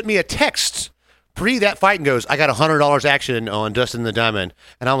 who sent me a text pre that fight and goes, I got $100 action on Dustin the Diamond.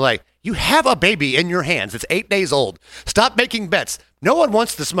 And I'm like, you have a baby in your hands. It's 8 days old. Stop making bets. No one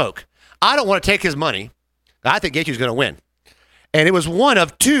wants to smoke. I don't want to take his money. I think Gaethje's going to win. And it was one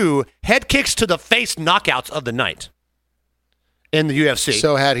of 2 head kicks to the face knockouts of the night in the UFC.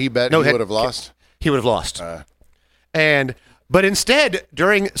 So had he bet, he would have lost? He would have lost. But instead,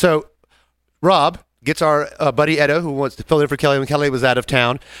 Rob gets our buddy Edo, who wants to fill in for Kelly when Kelly was out of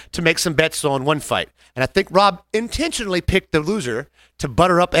town, to make some bets on one fight. And I think Rob intentionally picked the loser to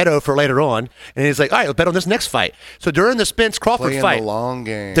butter up Edo for later on. And he's like, all right, let's bet on this next fight. So during the Spence-Crawford fight, the long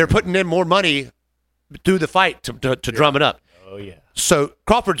game. They're putting in more money through the fight to drum it up. Oh, yeah. So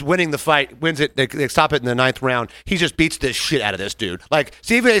Crawford's winning the fight, wins it. They stop it in the 9th round. He just beats the shit out of this dude. Like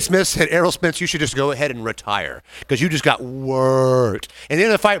Stephen A. Smith said, Errol Spence, you should just go ahead and retire because you just got worked. And then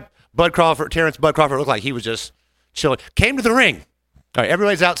the fight, Terrence Bud Crawford looked like he was just chilling. Came to the ring. All right,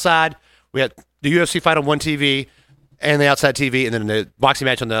 everybody's outside. We had the UFC fight on one TV and the outside TV, and then the boxing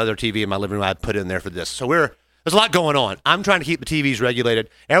match on the other TV in my living room. I put in there for this. So there's a lot going on. I'm trying to keep the TVs regulated.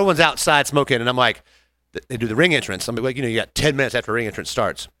 Everyone's outside smoking, and I'm like, they do the ring entrance. I'm like, you got 10 minutes after ring entrance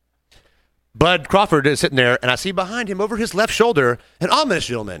starts. Bud Crawford is sitting there, and I see behind him over his left shoulder an ominous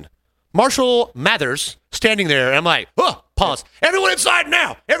gentleman, Marshall Mathers, standing there. And I'm like, oh, pause. Everyone inside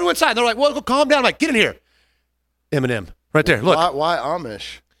now. Everyone inside. And they're like, well, calm down. I'm like, get in here. Eminem. Right there. Look. Why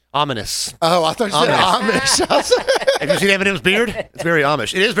Amish? Ominous. Oh, I thought you said Amish. Have you seen Eminem's beard? It's very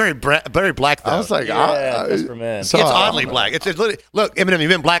Amish. It is very black, though. I was like, just for men. It's oddly black. It's literally, look, Eminem, you've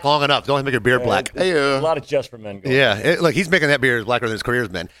been black long enough. Don't make your beard black. Hey, a lot of just for men going on. Look, he's making that beard blacker than his career's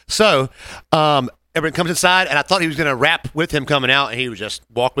been. So, everyone comes inside, and I thought he was going to rap with him coming out, and he would just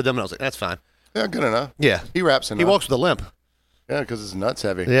walk with him, and I was like, that's fine. Yeah, good enough. Yeah. He raps enough. He walks with a limp. Yeah, because his nuts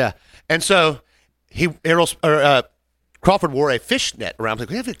heavy. Yeah. And so, Crawford wore a fish net around. I'm like,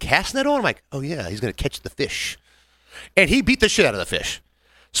 we have a cast net on? I'm like, oh, yeah, he's going to catch the fish. And he beat the shit out of the fish.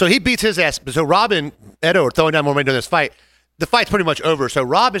 So he beats his ass. So Rob and Edo are throwing down more money during this fight. The fight's pretty much over. So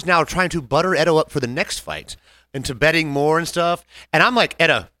Rob is now trying to butter Edo up for the next fight into betting more and stuff. And I'm like,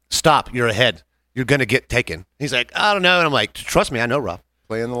 Edo, stop. You're ahead. You're going to get taken. He's like, I don't know. And I'm like, trust me, I know, Rob.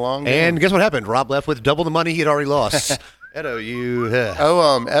 Playing the long game. And guess what happened? Rob left with double the money he had already lost. Edo, you...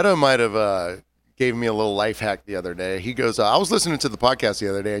 Edo might have gave me a little life hack the other day. He goes, I was listening to the podcast the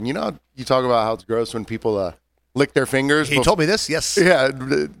other day, and you know, you talk about how it's gross when people lick their fingers. He told me this, yes. Yeah,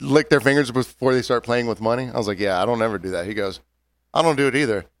 lick their fingers before they start playing with money. I was like, yeah, I don't ever do that. He goes, I don't do it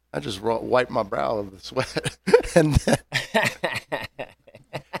either. I just wipe my brow of the sweat. And then...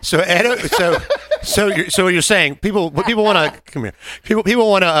 So Edo, so you're saying people want to come here. People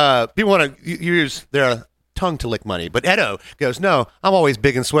want to use their tongue to lick money, but Edo goes, no, I'm always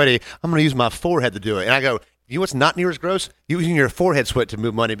big and sweaty. I'm going to use my forehead to do it. And I go, you know what's not near as gross? Using your forehead sweat to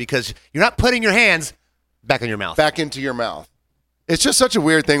move money because you're not putting your hands back in your mouth. Back into your mouth. It's just such a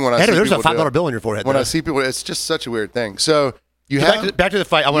weird thing when I see there's people a $5 bill in your forehead. When I see people, it's just such a weird thing. So back to the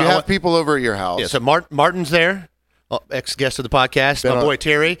fight. You have people over at your house. Yeah. So Martin's there. Ex-guest of the podcast, my boy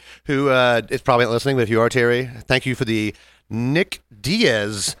Terry, who is probably not listening, but if you are, Terry, thank you for the Nick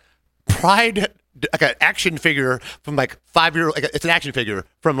Diaz Pride, like an action figure from like 5 years, it's an action figure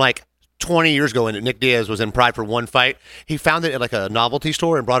from like 20 years ago when Nick Diaz was in Pride for one fight. He found it at like a novelty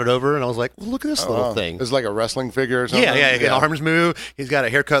store and brought it over, and I was like, well, look at this little thing. It's like a wrestling figure or something? Yeah. Arms move. He's got a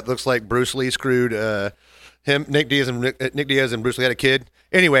haircut that looks like Bruce Lee screwed Nick Diaz and Bruce Lee had a kid.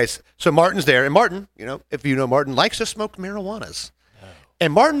 Anyways, so Martin's there, and Martin, you know, if you know Martin, likes to smoke marijuanas. Oh.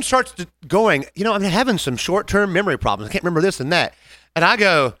 And Martin starts going, you know, I'm having some short-term memory problems. I can't remember this and that. And I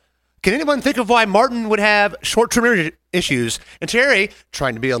go, can anyone think of why Martin would have short-term memory issues? And Terry,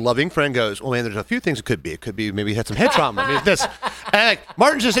 trying to be a loving friend, goes, well, man, there's a few things it could be. It could be maybe he had some head trauma. Maybe this. And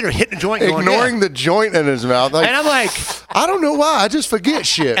Martin's just sitting there hitting the joint. Ignoring the joint in his mouth. Like, and I'm like, I don't know why. I just forget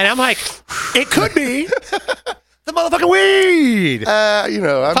shit. And I'm like, it could be. The motherfucking weed. You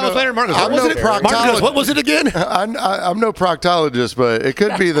know, Martin goes, what was it again? I'm no proctologist, but it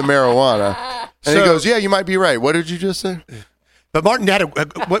could be the marijuana. And he goes, yeah, you might be right. What did you just say? But Martin had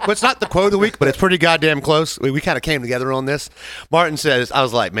what's not the quote of the week, but it's pretty goddamn close. We kind of came together on this. Martin says, I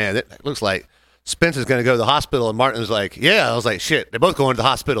was like, man, it looks like Spence is going to go to the hospital. And Martin was like, yeah. I was like, shit, they're both going to the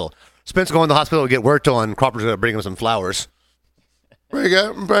hospital. Spence going to the hospital to get worked on. Crawford's going to bring him some flowers. Bring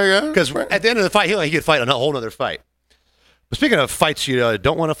it. Because at the end of the fight, he could fight a whole other fight. But speaking of fights you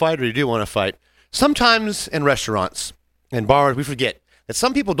don't want to fight or you do want to fight, sometimes in restaurants and bars, we forget that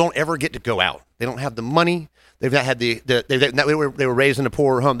some people don't ever get to go out. They don't have the money. They've not had they were raised in a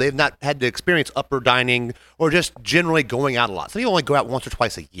poor home. They've not had to experience upper dining or just generally going out a lot. Some people only go out once or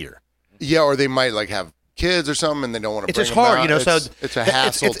twice a year. Yeah, or they might like have kids or something and they don't want to bring them hard, out. you know. So it's a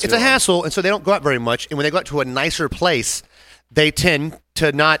hassle. It's a hassle, and so they don't go out very much. And when they go out to a nicer place, they tend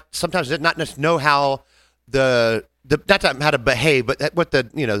to not just know how not how to behave, but what the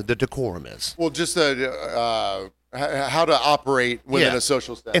decorum is. Well, just how to operate within a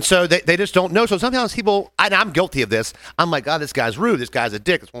social setting. And so they just don't know. So sometimes people, and I'm guilty of this, I'm like, God, this guy's rude. This guy's a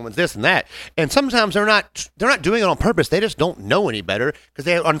dick. This woman's this and that. And sometimes they're not doing it on purpose. They just don't know any better because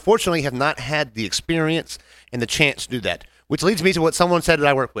they unfortunately have not had the experience and the chance to do that. Which leads me to what someone said that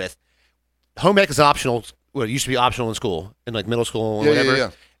I work with. Home ec is optional. Well, it used to be optional in school, in like middle school or whatever.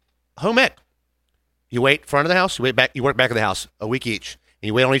 Yeah. Home ec. You wait front of the house, you work back of the house a week each. And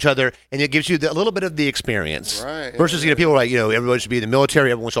you wait on each other, and it gives you a little bit of the experience. Right. Versus, people are like, everybody should be in the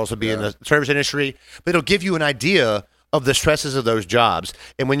military, everyone should also be in the service industry. But it'll give you an idea of the stresses of those jobs.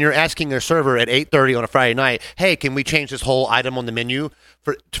 And when you're asking their server at 8:30 on a Friday night, hey, can we change this whole item on the menu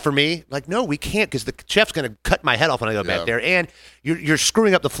for me? Like, no, we can't because the chef's going to cut my head off when I go back there. And you're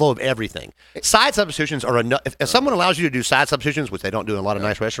screwing up the flow of everything. Side substitutions are enough. If someone allows you to do side substitutions, which they don't do in a lot of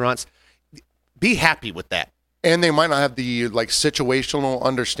nice restaurants, be happy with that. And they might not have the like situational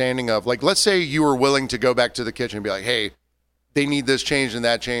understanding of like, let's say you were willing to go back to the kitchen and be like, hey, they need this change and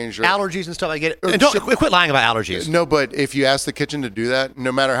that change. Or, allergies and stuff. I get it. And quit lying about allergies. No, but if you ask the kitchen to do that,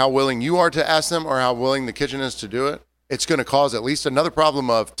 no matter how willing you are to ask them or how willing the kitchen is to do it, it's going to cause at least another problem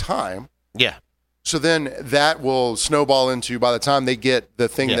of time. Yeah. So then that will snowball into by the time they get the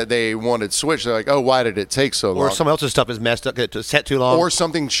thing that they wanted switched, they're like, oh, why did it take so long? Or someone else's stuff is messed up, it's set too long. Or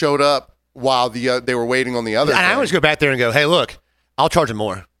something showed up while they were waiting on the other thing. I always go back there and go, hey, look, I'll charge them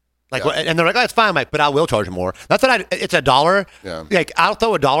more. And they're like, oh, it's fine, Mike, but I will charge them more. Not that it's $1. Yeah. Like, I'll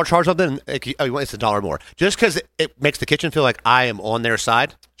throw $1 charge on them. It's $1 more. Just because it makes the kitchen feel like I am on their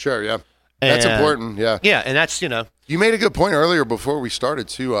side. Sure, yeah. That's important, yeah. Yeah, and that's, You made a good point earlier before we started,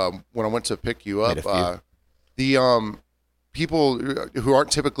 too, when I went to pick you up. people who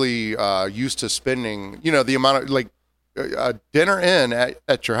aren't typically used to spending, the amount of like a dinner in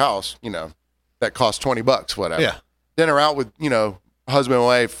at your house, that costs $20, whatever. Yeah. Dinner out with, husband,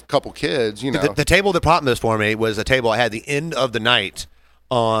 wife, couple kids, The table that propped this for me was a table I had the end of the night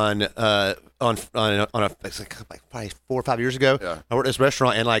on a it's like probably 4 or 5 years ago. Yeah. I worked at this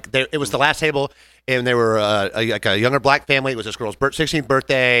restaurant, and like it was the last table, and they were like a younger black family. It was this girl's 16th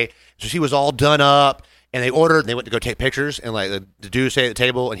birthday, so she was all done up, and they ordered, and they went to go take pictures, and like the dude stayed at the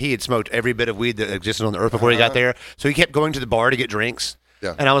table, and he had smoked every bit of weed that existed on the earth before he got there, so he kept going to the bar to get drinks.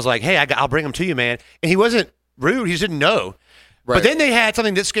 Yeah. And I was like, hey, I'll bring them to you, man. And he wasn't rude; he just didn't know. Right. But then they had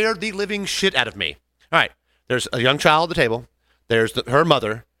something that scared the living shit out of me. All right, there's a young child at the table. There's her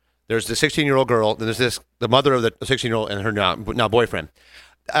mother. There's the 16-year-old girl. Then there's the mother of the 16-year-old and her now boyfriend.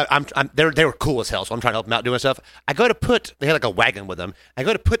 They were cool as hell, so I'm trying to help them out doing stuff. They had like a wagon with them. I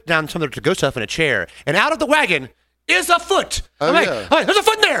go to put down some of their to-go stuff in a chair, and out of the wagon is a foot. I'm like, oh, there's a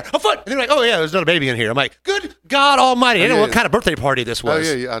foot in there, a foot. And they're like, oh yeah, there's another baby in here. I'm like, good God Almighty! I didn't know what kind of birthday party this was.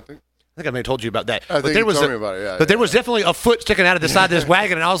 Oh yeah, I think I may have told you about that. I think you told me about it, yeah. But there was definitely a foot sticking out of the side of this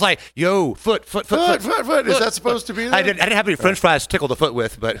wagon, and I was like, yo, foot. Is that supposed to be there? I didn't have any French fries to tickle the foot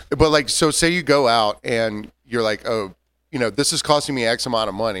with, but like, so say you go out and you're like, oh, this is costing me X amount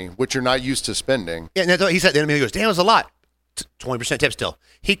of money, which you're not used to spending. Yeah, and he said, he goes, damn, it was a lot. 20% tip still.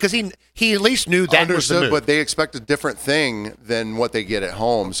 Because he at least knew that was the move. But they expect a different thing than what they get at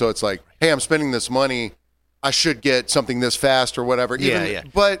home. So it's like, hey, I'm spending this money. I should get something this fast or whatever. Yeah.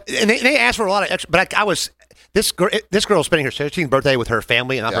 But and they asked for a lot of extra. But I was this girl spending her 16th birthday with her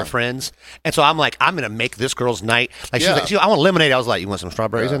family and not her friends, and so I'm like, I'm gonna make this girl's night. Like she's like, I want lemonade. I was like, you want some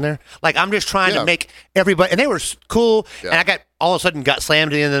strawberries in there? Like I'm just trying to make everybody. And they were cool. Yeah. And I all of a sudden got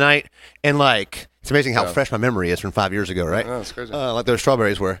slammed at the end of the night, and like it's amazing how fresh my memory is from 5 years ago, right? Oh, it's crazy. Like those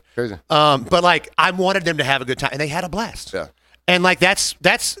strawberries were crazy. But like I wanted them to have a good time, and they had a blast. Yeah. And like that's.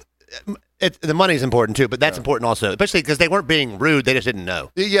 The money's important too, but that's important also, especially because they weren't being rude; they just didn't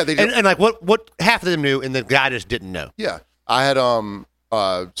know. Yeah, they did. And like what half of them knew, and the guy just didn't know. Yeah, I had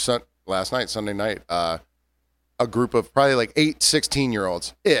last night, Sunday night, a group of probably like 8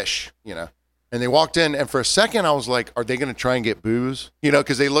 16-year-olds ish, and they walked in, and for a second I was like, are they going to try and get booze?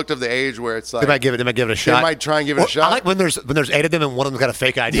 Because they looked of the age where it's like they might give it a shot. They might try and give it a shot. I like when there's 8 of them and one of them's got a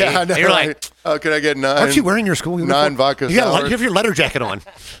fake ID. Yeah, I know, and you're right? like, oh, can I get 9? Aren't you wearing your school uniform? 9 vodka you have your leather jacket on.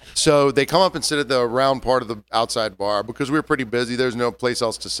 So they come up and sit at the round part of the outside bar because we were pretty busy. There's no place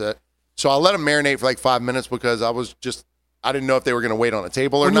else to sit. So I let them marinate for like 5 minutes because I didn't know if they were going to wait on a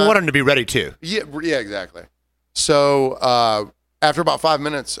table or not. You want them to be ready too. Yeah, exactly. So after about 5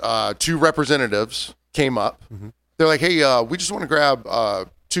 minutes, 2 representatives came up. Mm-hmm. They're like, hey, we just want to grab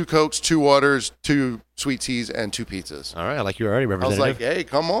 2 Cokes, 2 waters, 2 sweet teas, and 2 pizzas. All right, I like you already, representative. I was like, hey,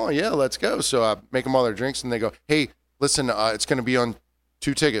 come on. Yeah, let's go. So I make them all their drinks, and they go, hey, listen, it's going to be on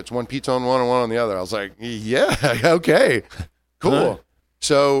 2 tickets, 1 pizza on one and 1 on the other. I was like, yeah, okay, cool. Uh-huh.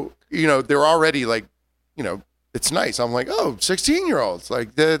 So, they're already like, it's nice. I'm like, oh, 16-year-olds.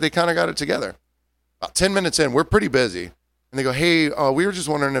 Like, they kind of got it together. About 10 minutes in, we're pretty busy. And they go, hey, we were just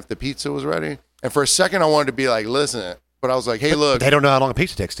wondering if the pizza was ready. And for a second, I wanted to be like, listen. But I was like, hey, look. They don't know how long a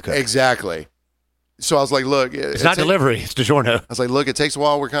pizza takes to cook. Exactly. So I was like, look. It's not delivery. It's DiGiorno. I was like, look, it takes a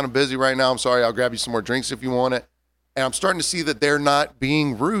while. We're kind of busy right now. I'm sorry. I'll grab you some more drinks if you want it. And I'm starting to see that they're not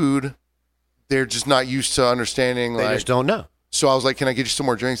being rude. They're just not used to understanding. They just don't know. So I was like, can I get you some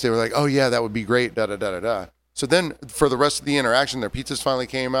more drinks? They were like, oh, yeah, that would be great, da-da-da-da-da. So then for the rest of the interaction, their pizzas finally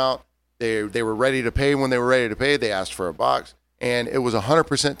came out. They were ready to pay. When they were ready to pay, they asked for a box. And it was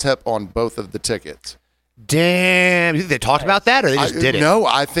 100% tip on both of the tickets. Damn. You think they talked about that, or they just did it? No,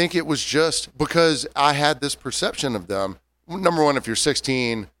 I think it was just because I had this perception of them. Number one, if you're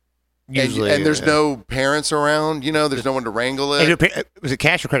 16... Usually, and there's no parents around, there's no one to wrangle it. Was it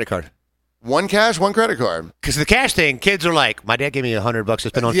cash or credit card? 1 cash, 1 credit card. Because the cash thing, kids are like, my dad gave me $100 to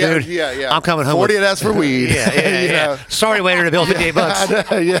spend on food. Yeah. I'm coming home 40 that's for weed. Yeah. Sorry, waiter, to bill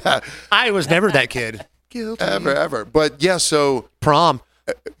 $58. Yeah. I was never that kid. Guilty. Ever. But yeah, so prom.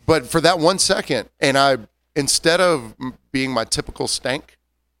 But for that 1 second, and I, instead of being my typical stank,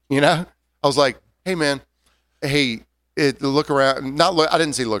 I was like, hey man, look around. I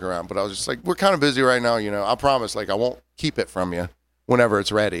didn't say look around, but I was just like, we're kind of busy right now. I promise, like, I won't keep it from you whenever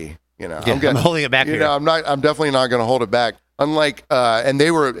it's ready. I'm holding it back here. I'm definitely not going to hold it back. Unlike, and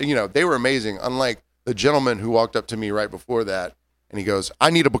they were amazing. Unlike the gentleman who walked up to me right before that, and he goes, I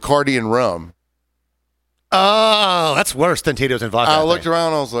need a Bacardi and rum. Oh, that's worse than Tito's and vodka. I looked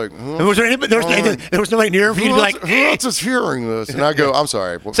around. I was like, was there anybody? There was nobody near him for you to be like, who else is hearing this? And I go, I'm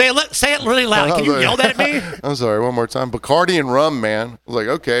sorry. Say it really loud. Can you yell that at me? I'm sorry. One more time. Bacardi and rum, man. I was like,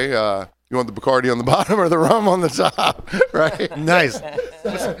 okay. You want the Bacardi on the bottom or the rum on the top, right? Nice.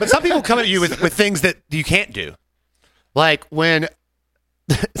 But some people come at you with things that you can't do. Like when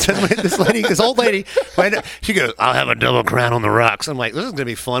this old lady, she goes, I'll have a double crown on the rocks. I'm like, this is going to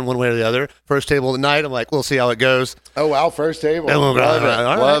be fun one way or the other. First table of the night. I'm like, we'll see how it goes. Oh, wow, first table. Love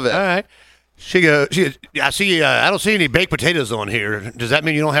it. All right. She goes, I see, I don't see any baked potatoes on here. Does that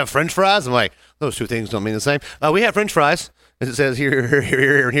mean you don't have French fries? I'm like, those two things don't mean the same. We have French fries, as it says here,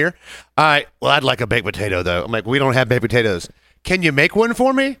 and here. All right, well, I'd like a baked potato, though. I'm like, we don't have baked potatoes. Can you make one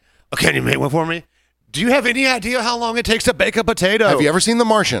for me? Oh, can you make one for me? Do you have any idea how long it takes to bake a potato? Have you ever seen The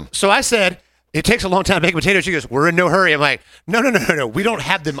Martian? So I said, it takes a long time to bake a potato. She goes, we're in no hurry. I'm like, no. We don't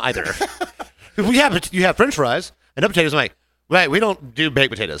have them either. You have French fries and potatoes. I'm like, right, we don't do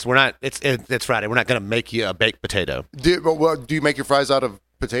baked potatoes. We're not. It's Friday. We're not going to make you a baked potato. Do you make your fries out of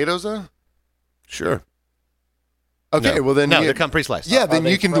potatoes, though? Sure. Okay, no. well then they come pre-sliced. Yeah, then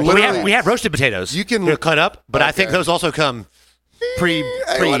you can literally. We have roasted potatoes. They're cut up, but I think those also come pre.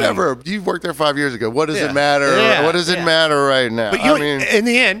 Whatever. You worked there 5 years ago. What does it matter? Yeah, what does it matter right now? But in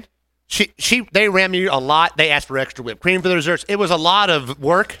the end, they ran me a lot. They asked for extra whipped cream for the desserts. It was a lot of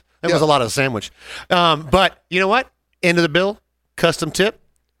work. It was a lot of sandwich. But you know what? End of the bill, custom tip,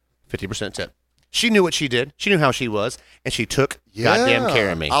 50% tip. She knew what she did. She knew how she was, and she took goddamn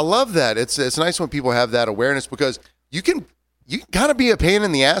care of me. I love that. It's nice when people have that awareness because you can kind of be a pain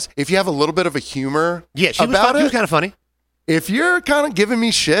in the ass if you have a little bit of a humor. Yeah, she was kind of funny. If you're kind of giving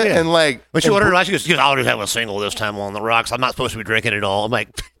me shit and like when she ordered her, she goes, I'll just have a single this time on the rocks. I'm not supposed to be drinking it all. I'm like,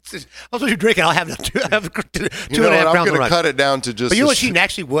 I'm supposed to be drinking. I'll have 2.5 pounds. I'm going to cut it down to just. But you know what she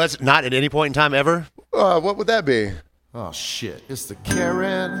actually was not at any point in time ever? What would that be? Oh shit! It's the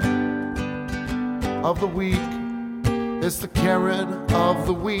Karen of the week. It's the Karen of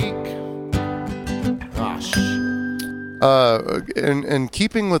the week. Ah shit. And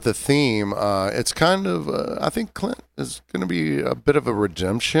keeping with the theme, it's kind of, I think Clint is going to be a bit of a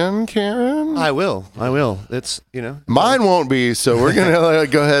redemption, Karen. I will. It's, Mine won't be, so we're going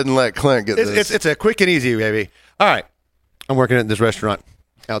to go ahead and let Clint get this. It's a quick and easy, baby. All right. I'm working at this restaurant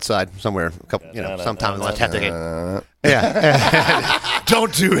outside somewhere, sometime in the last half decade. Yeah.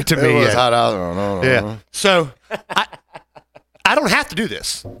 Don't do it to me. It was hot out there. No. Yeah. So I don't have to do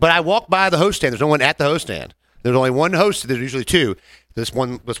this, but I walk by the host stand. There's no one at the host stand. There's only one host. There's usually two. This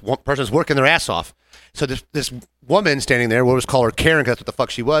one person's working their ass off. So this woman standing there, we'll just call her Karen because that's what the fuck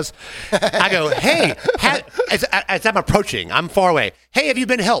she was. I go, hey, as I'm approaching, I'm far away. Hey, have you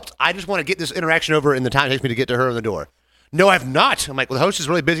been helped? I just want to get this interaction over in the time it takes me to get to her in the door. No, I've not. I'm like, well, the host is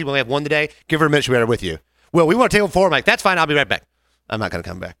really busy. We only have one today. Give her a minute. She'll be right with you. Well, we want a table 4. I'm like, that's fine. I'll be right back. I'm not going to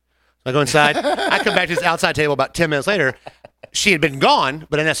come back. So I go inside. I come back to this outside table about 10 minutes later. She had been gone,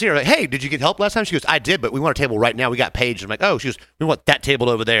 but I see her like, hey, did you get help last time? She goes, I did, but we want a table right now. We got paged. I'm like, oh, she goes, we want that table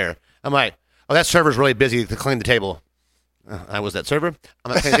over there. I'm like, oh, that server's really busy to clean the table. I was that server.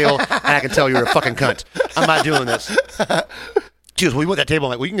 I'm at the table, and I can tell you're a fucking cunt. I'm not doing this. She goes, well, we want that table. I'm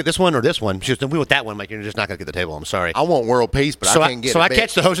like, well, you can get this one or this one. She goes, no, we want that one. I'm like, you're just not going to get the table. I'm sorry. I want world peace, but I can't get it. So I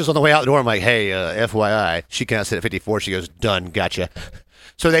catch the hostess on the way out the door. I'm like, hey, FYI, she cannot sit at 54. She goes, done, gotcha.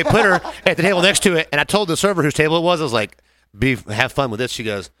 So they put her at the table next to it, and I told the server whose table it was, I was like, have fun with this. She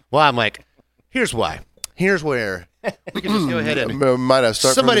goes, well, I'm like, here's why. Here's where we can just go ahead and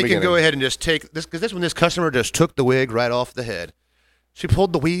somebody can go ahead and just take this, because this customer just took the wig right off the head. She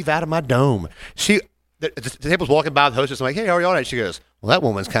pulled the weave out of my dome. The table's walking by the hostess. I'm like, hey, how are you all right? She goes, well, that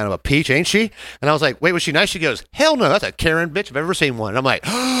woman's kind of a peach, ain't she? And I was like, wait, was she nice? She goes, hell no, that's a Karen bitch if I've ever seen one. And I'm like,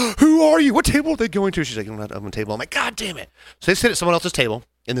 who are you? What table are they going to? She's like, I'm not on the table. I'm like, God damn it. So they sit at someone else's table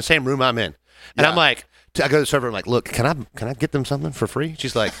in the same room I'm in. And I'm like, I go to the server and I'm like, look, can I get them something for free?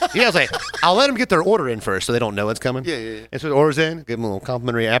 She's like, yeah. I was like, I'll let them get their order in first so they don't know it's coming. Yeah. And so the order's in, give them a little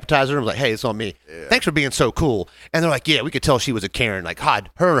complimentary appetizer. I was like, hey, it's on me. Yeah. Thanks for being so cool. And they're like, yeah, we could tell she was a Karen. Like,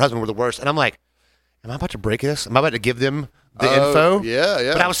 God, her and her husband were the worst. And I'm like, am I about to break this? Am I about to give them the info?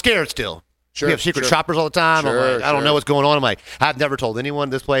 Yeah. But I was scared still. Sure. We have secret shoppers all the time. I'm like, I don't know what's going on. I'm like, I've never told anyone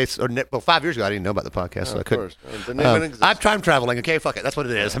this place. Well, 5 years ago, I didn't know about the podcast, so I couldn't. I'm time traveling. Okay, fuck it. That's what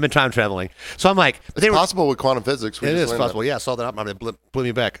it is. I've been time traveling. So I'm like, it's possible with quantum physics. It is possible. Yeah, I saw that up. It blew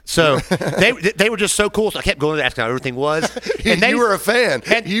me back. So they were just so cool. So I kept going to ask how everything was. And you were a fan.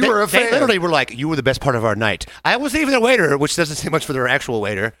 You were a fan. They literally were like, you were the best part of our night. I wasn't even a waiter, which doesn't say much for their actual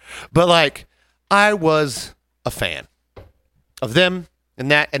waiter, but like, I was a fan of them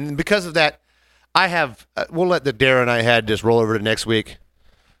and that, and because of that, I have. We'll let the dare and I had just roll over to next week.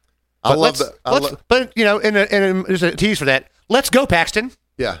 But but you know, and there's a tease for that. Let's go, Paxton.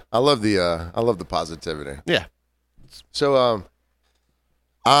 Yeah, I love the positivity. Yeah. So,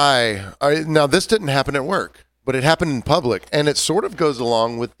 I now this didn't happen at work. But it happened in public, and it sort of goes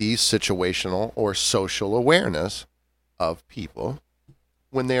along with the situational or social awareness of people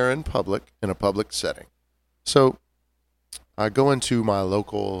when they are in public, in a public setting. So I go into my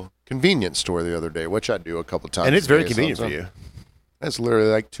local convenience store the other day, which I do a couple times. And it's very a day, convenient for you. It's literally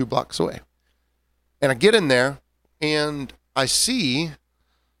like 2 blocks away. And I get in there, and I see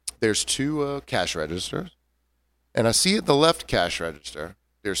there's 2 cash registers. And I see at the left cash register,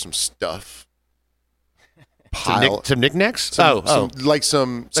 there's some stuff. Some knickknacks? Like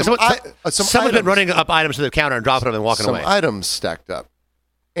some Someone's items. been running up items to the counter and dropping them and walking away. Some items stacked up.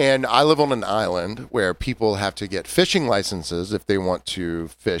 And I live on an island where people have to get fishing licenses if they want to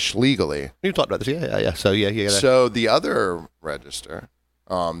fish legally. You talked about this, yeah. So the other register,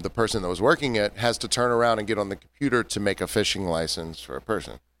 the person that was working it, has to turn around and get on the computer to make a fishing license for a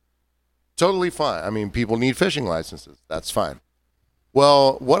person. Totally fine. I mean, people need fishing licenses. That's fine.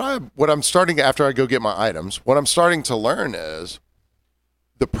 Well, what I'm starting after I go get my items, what I'm starting to learn is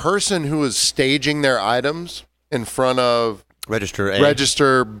the person who is staging their items in front of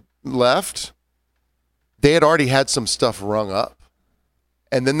register left, they had already had some stuff rung up,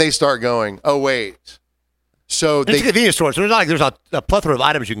 and then they start going, "Oh wait." So it's a convenience store, so there's a plethora of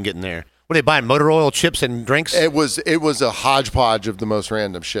items you can get in there. What are they buying? Motor oil, chips, and drinks? It was a hodgepodge of the most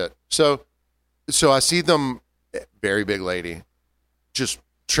random shit. So I see them, very big lady, just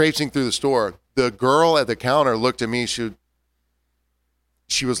traipsing through the store. The girl at the counter looked at me. She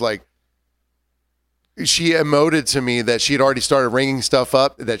was like, she emoted to me that she had already started ringing stuff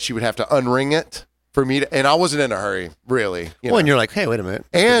up, that she would have to unring it for me to, and I wasn't in a hurry, really. And you're like, hey, wait a minute.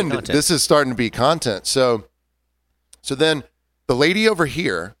 And this is starting to be content. So then the lady over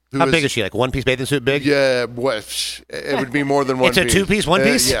here, how big is she? Like one piece bathing suit big? Yeah, it would be more than one piece. It's a 2-piece, one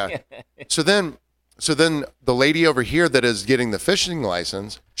piece? Yeah. So then the lady over here that is getting the fishing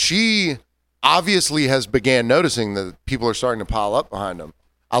license, she obviously has began noticing that people are starting to pile up behind them.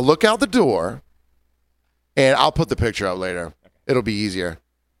 I look out the door, and I'll put the picture up later. It'll be easier.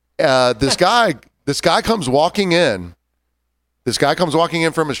 This guy comes walking in. This guy comes walking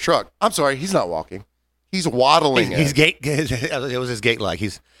in from his truck. I'm sorry, he's not walking. He's waddling in. It was his gait like.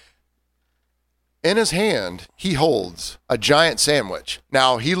 He's in his hand, he holds a giant sandwich.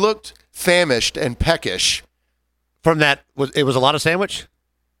 Now, he looked famished and peckish. From that, it was a lot of sandwich?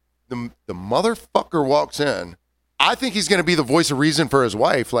 The motherfucker walks in. I think he's going to be the voice of reason for his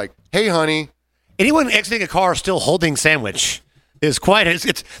wife. Like, hey, honey. Anyone exiting a car still holding sandwich is quite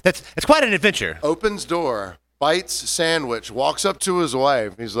an adventure. Opens door, bites sandwich, walks up to his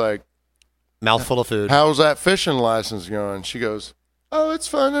wife. He's like, mouthful of food. How's that fishing license going? She goes, oh, it's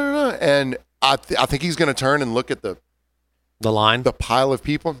fine. And I think he's going to turn and look at the line, the pile of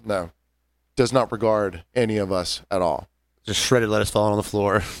people. No, does not regard any of us at all. Just shredded lettuce falling on the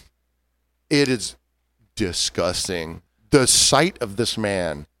floor. It is disgusting. The sight of this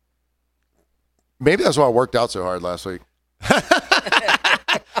man. Maybe that's why I worked out so hard last week.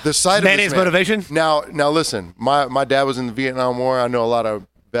 The sight of mayonnaise this man. Motivation. Now listen. My dad was in the Vietnam War. I know a lot of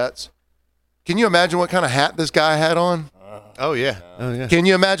vets. Can you imagine what kind of hat this guy had on? Oh yeah. Can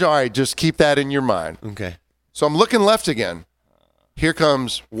you imagine? All right, just keep that in your mind. Okay. So I'm looking left again. Here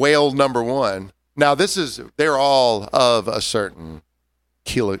comes whale number one. Now they're all of a certain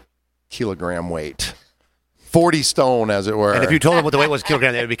kilogram weight. 40 stone, as it were. And if you told them what the weight was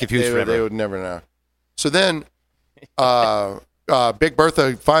kilogram, they would be confused forever. They would never know. So then Big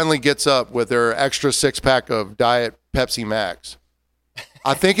Bertha finally gets up with her extra 6-pack of Diet Pepsi Max.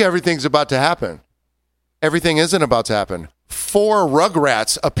 I think everything's about to happen. Everything isn't about to happen. 4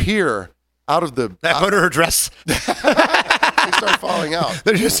 rugrats appear out of the... That put her dress. They start falling out.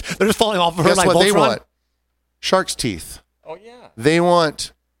 They're just falling off of her. Guess like what Voltron? they want? Shark's teeth. Oh, yeah. They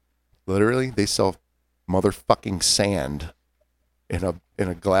want... Literally, they sell motherfucking sand in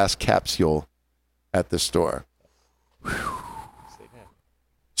a glass capsule at the store.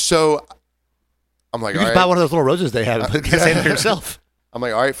 So I'm like, you all just right. buy one of those little roses they have and sand it yourself. I'm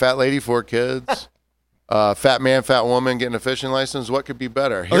like, all right, fat lady, 4 kids, fat man, fat woman getting a fishing license. What could be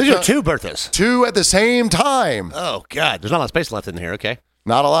better? These are 2 Berthas. 2 at the same time. Oh God, there's not a lot of space left in here. Okay,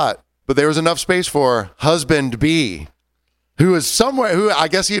 not a lot, but there was enough space for husband B, who is somewhere. Who I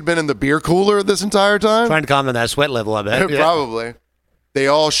guess he had been in the beer cooler this entire time, trying to calm down that sweat level. I bet. Probably. They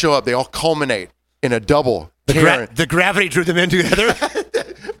all show up. They all culminate in a double. The gravity drew them in together.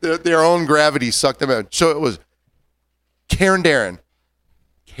 Their own gravity sucked them in. So it was Karen Darren.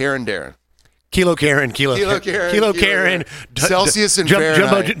 Kilo Karen. Celsius and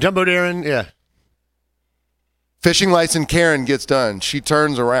Fahrenheit. Jumbo Darren. Yeah. Fishing license Karen gets done. She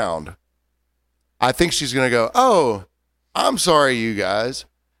turns around. I think she's going to go, oh, I'm sorry, you guys.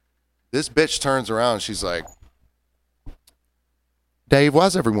 This bitch turns around. She's like, Dave, why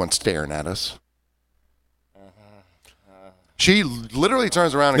is everyone staring at us? She literally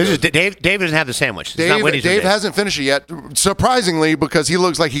turns around and goes, Dave doesn't have the sandwich. Dave hasn't finished it yet, surprisingly, because he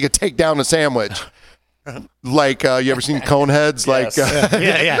looks like he could take down a sandwich. Like, you ever seen Coneheads? Yes.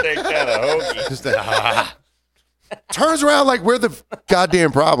 Yeah. Take down a hoagie. Turns around like we're the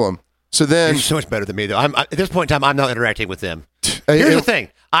goddamn problem. So then, You're so much better than me, though. At this point in time, I'm not interacting with them. Here's the thing.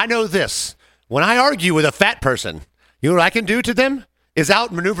 I know this. When I argue with a fat person, you know what I can do to them? Is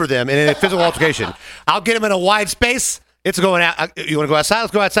outmaneuver them in a physical altercation. I'll get them in a wide space. It's going out. You want to go outside?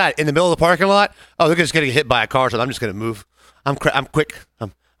 Let's go outside. In the middle of the parking lot? Oh, they're just going to get hit by a car, so I'm just going to move. I'm quick.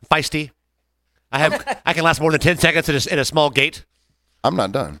 I'm feisty. I can last more than 10 seconds in a small gate. I'm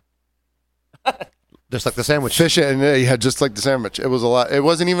not done. Just like the sandwich. Fishing, yeah, just like the sandwich. It was a lot. It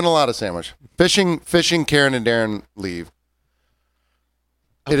wasn't even a lot of sandwich. Fishing. Karen and Darren leave.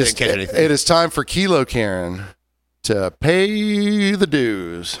 It is time for Kilo Karen to pay the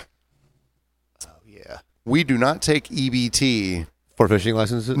dues. We do not take EBT For fishing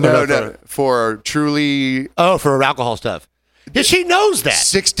licenses? No, for truly. Oh, for alcohol stuff. Yeah, she knows that.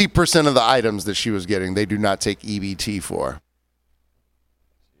 60% of the items that she was getting, they do not take EBT for.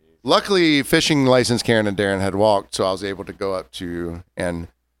 Luckily, fishing license Karen and Darren had walked, so I was able to go up to and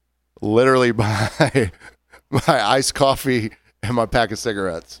literally buy my iced coffee and my pack of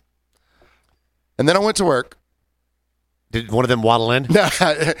cigarettes. And then I went to work. Did one of them waddle in? No,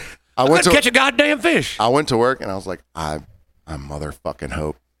 I went to catch a goddamn fish. I went to work and I was like, I motherfucking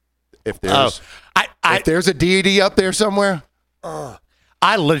hope if there's a deity up there somewhere.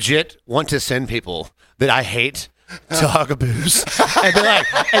 I legit want to send people that I hate to Hugaboos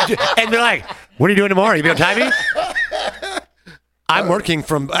and be like, what are you doing tomorrow? You be on timing? I'm working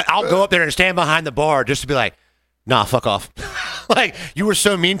I'll go up there and stand behind the bar just to be like, nah, fuck off. Like, you were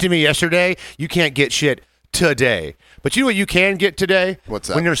so mean to me yesterday, you can't get shit today. But you know what you can get today? What's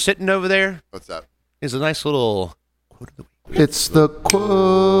that? When you're sitting over there? What's that? Is a nice little quote of the week. It's the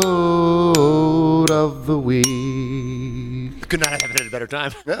quote of the week. Could not have had a better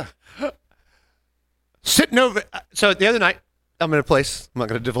time. Yeah. Sitting over. So the other night, I'm in a place. I'm not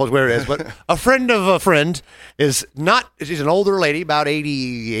going to divulge where it is, but a friend of a friend is not. She's an older lady, about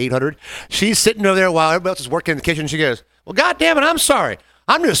 800. She's sitting over there while everybody else is working in the kitchen. She goes, "Well, God damn it, I'm sorry.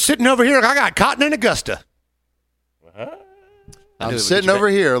 I'm just sitting over here like I got cotton in Augusta." I'm sitting over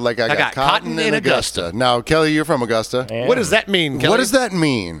here like I got cotton in Augusta. Now, Kelly, you're from Augusta. Man. What does that mean, Kelly? What does that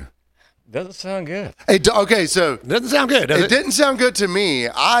mean? Doesn't sound good. Okay, so Doesn't sound good, does it it? didn't sound good to me.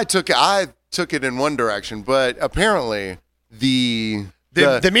 I took it in one direction, but apparently the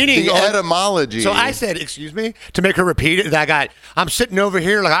meaning, the etymology. So I said, excuse me, to make her repeat it. I'm sitting over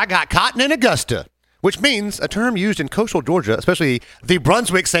here like I got cotton in Augusta, which means a term used in coastal Georgia, especially the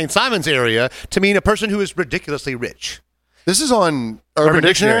Brunswick, St. Simons area, to mean a person who is ridiculously rich. This is on Urban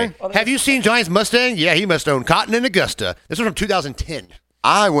Dictionary. Have you seen Giant's Mustang? Yeah, he must own cotton in Augusta. This was from 2010.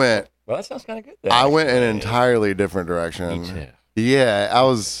 Well, that sounds kind of good. I went in an entirely different direction. Me too. Yeah, I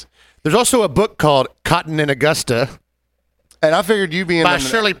was. There's also a book called Cotton in Augusta And I figured you being by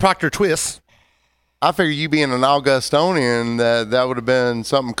Shirley Proctor Twist. I figured you being an Augustonian, that would have been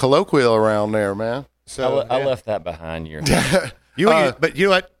something colloquial around there, man. So I left that behind you. But you know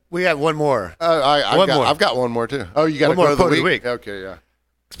what? We have one more. I've got one more too. Oh, you got One a more quote of the week? week. Okay, yeah.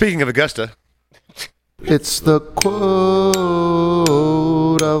 Speaking of Augusta, It's the quote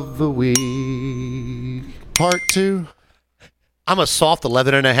of the week. Part 2. I'm a soft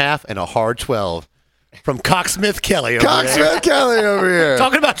 11 and a half and a hard 12 from Cocksmith Kelly over there. Cocksmith Kelly over here.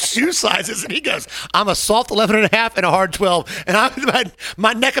 Talking about shoe sizes, and he goes, I'm a soft 11 and a half and a hard 12. And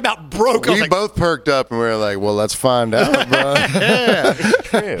my neck about broke. I was We like, both perked up and we were like, well, let's find out, bro.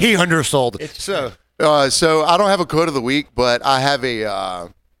 he undersold. So So I don't have a quote of the week, but I have a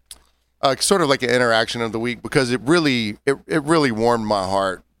sort of like an interaction of the week because it really warmed my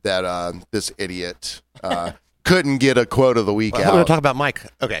heart that this idiot couldn't get a quote of the week we're out. going to talk about Mike.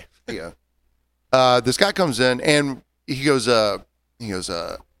 Okay. Yeah. This guy comes in and he goes, hey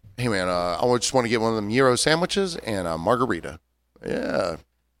man, I just want to get one of them gyro sandwiches and a margarita. Yeah,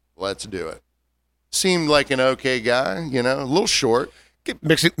 let's do it. Seemed like an okay guy, a little short.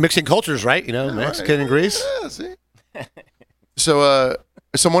 Mixing cultures, right? Mexican and Greece. Yeah, see. So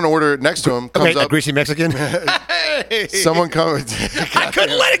someone ordered next to him comes A up. greasy Mexican. Someone comes. I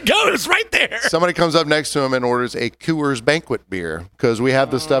couldn't let it go. It was right there. Somebody comes up next to him and orders a Coors Banquet beer because we have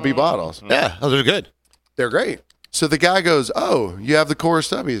the stubby bottles. Yeah, those are good. They're great. So the guy goes, "Oh, you have the Coors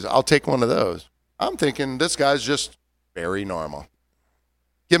Stubbies? I'll take one of those." I'm thinking this guy's just very normal.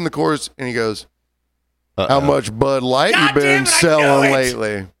 Give him the Coors, and he goes, "How much Bud Light you been selling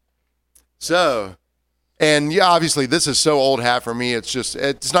lately?" So, And yeah, obviously this is so old hat for me.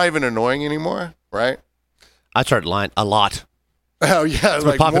 It's not even annoying anymore, right? I started lying a lot. Oh yeah,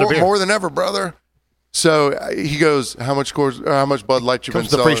 like more than ever, brother. So he goes, how much Bud Light you been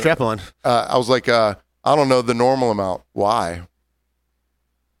Comes the selling? free strap on. I was like, I don't know the normal amount. Why?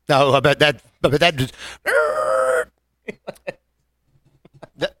 No, I bet that just,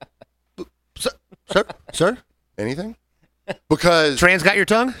 sir? Anything? Because Trans got your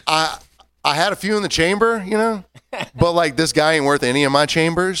tongue? I had a few in the chamber, but like this guy ain't worth any of my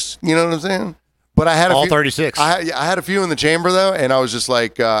chambers. You know what I'm saying? But I had all 36. I had a few in the chamber though, and I was just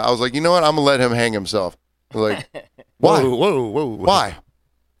like, you know what? I'm gonna let him hang himself. I was like, why? Whoa.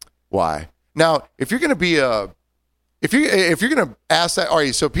 Why? Now, if you're gonna be if you're gonna ask that, all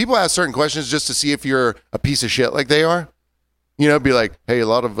right. So people ask certain questions just to see if you're a piece of shit like they are. Be like, hey, a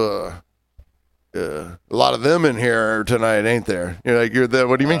lot of them in here tonight, ain't there? You're like,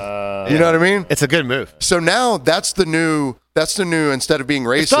 what do you mean? You know what I mean? It's a good move. So now that's the new instead of being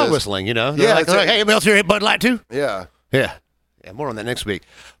racist. It's dog whistling, They're Yeah, like, hey, anybody else here Bud Light too? Yeah. Yeah, more on that next week.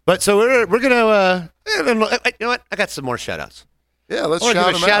 But so we're gonna you know what? I got some more shout outs. Yeah, let's I want to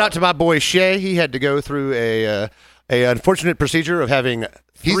give a shout out out to my boy Shay. He had to go through a unfortunate procedure of having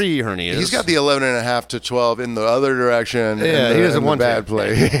 3 hernias. He's got the 11.5 to 12 in the other direction. Yeah, he doesn't want bad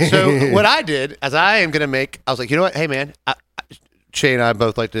play. So what I did, as I am going to make, I was like, you know what? Hey, man, Shay and I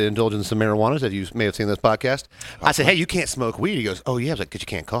both like to indulge in some marijuanas, as you may have seen this podcast. I said, hey, you can't smoke weed. He goes, oh, yeah. I was like, because you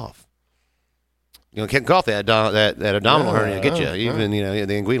can't cough. You can't cough that abdominal hernia get you, even, the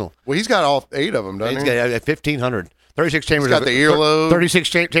inguinal. Well, he's got all 8 of them, doesn't he? He's got 1,500. 36 chambers. He's got the earlobe. 36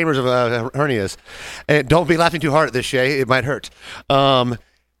 chambers of hernias. And don't be laughing too hard at this, Shay. It might hurt.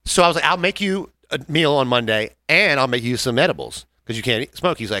 So I was like, I'll make you a meal on Monday, and I'll make you some edibles because you can't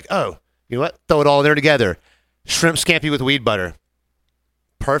smoke. He's like, oh, you know what? Throw it all there together. Shrimp scampi with weed butter.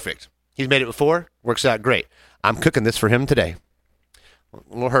 Perfect. He's made it before. Works out great. I'm cooking this for him today. A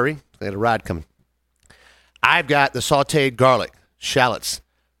little hurry. I got a ride coming. I've got the sauteed garlic, shallots.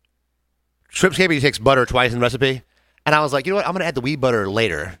 Shrimp scampi takes butter twice in the recipe. And I was like, you know what? I'm going to add the weed butter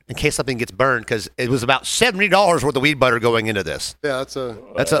later in case something gets burned because it was about $70 worth of weed butter going into this. Yeah, that's a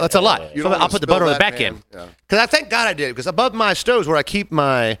lot. So I'll put the butter on the back end. Because I thank God I did. Because above my stove is where I keep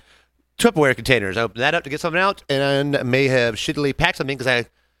my Tupperware containers. I opened that up to get something out and may have shittily packed something because I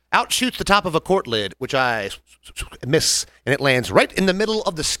outshoots the top of a quart lid, which I miss, and it lands right in the middle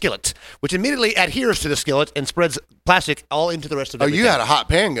of the skillet, which immediately adheres to the skillet and spreads plastic all into the rest of everything. Oh, you had a hot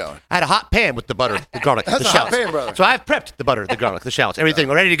pan going. I had a hot pan with the butter, the garlic, That's the a shallots. hot pan, brother. So I've prepped the butter, the garlic, the shallots, everything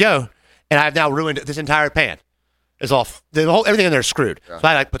ready to go, and I've now ruined this entire pan. It's all everything in there is screwed. Yeah. So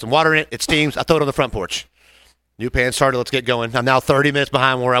I put some water in it. It steams. I throw it on the front porch. New pan started. Let's get going. I'm now 30 minutes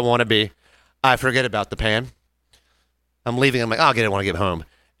behind where I want to be. I forget about the pan. I'm leaving. I'm like, I'll get it when I get home.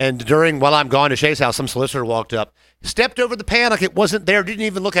 And while I'm gone to Shay's house, some solicitor walked up, stepped over the pan like it wasn't there, didn't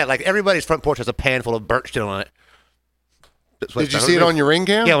even look at it. Like everybody's front porch has a pan full of burnt shit on it. Did you see it on your Ring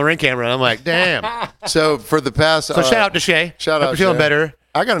cam? Yeah, on the Ring camera. I'm like, damn. So for the past... So shout out to Shay. Shout out. Hope you're feeling better.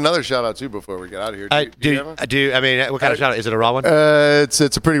 I got another shout out too before we get out of here. I do. I mean, what kind of shout out? Is it a raw one? It's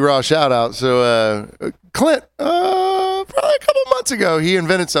a pretty raw shout out. So Clint, probably a couple months ago, he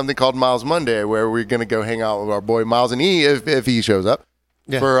invented something called Myles Monday, where we're gonna go hang out with our boy Myles and E if he shows up.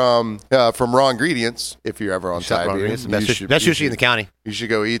 Yeah. From Raw Ingredients, if you're ever on site. Best sushi in the county. You should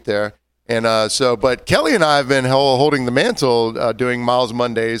go eat there. And but Kelly and I have been holding the mantle doing Myles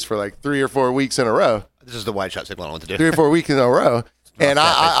Mondays for like 3 or 4 weeks in a row. This is the wide shot signal I want to do. 3 or 4 weeks in a row. And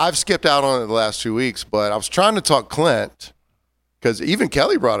I've skipped out on it the last 2 weeks, but I was trying to talk Clint because even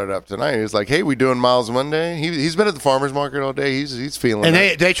Kelly brought it up tonight. He was like, hey, we doing Myles Monday? He's been at the farmer's market all day. He's feeling it.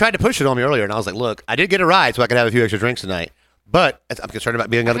 And they tried to push it on me earlier, and I was like, look, I did get a ride so I could have a few extra drinks tonight. But I'm concerned about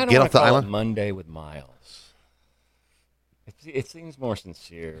being able to get off the island. Monday with Myles. It seems more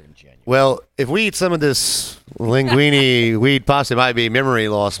sincere and genuine. Well, if we eat some of this linguine weed pasta, it might be memory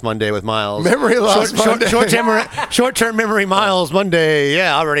loss Monday with Myles. Memory loss Monday. Short-term memory Myles Monday.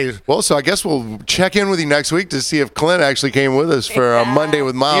 Yeah, already. Well, so I guess we'll check in with you next week to see if Clint actually came with us for a Monday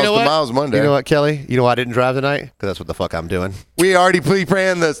with Myles, the Myles Monday. You know what, Kelly? You know why I didn't drive tonight? Because that's what the fuck I'm doing. We already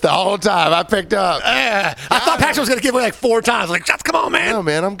pre-planned this the whole time. I picked up. I thought Paxton was going to give away like 4 times. Like, just come on, man. No,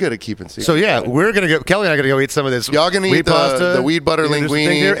 man, I'm good at keeping secrets. So, yeah, we're going to go. Kelly and I are going to go eat some of this. Y'all going to eat the weed butter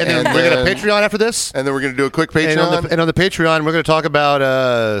linguine. And then we're going to Patreon after this. And then we're going to do a quick Patreon. And on the Patreon, we're going to talk about,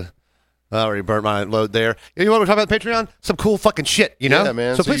 I already burnt my load there. You know what we're talking about Patreon? Some cool fucking shit, you know? Yeah,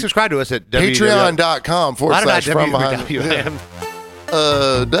 man. So please subscribe to us at patreon.com/FromBehind.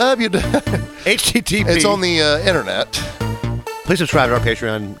 HTTP. It's on the internet. Please subscribe to our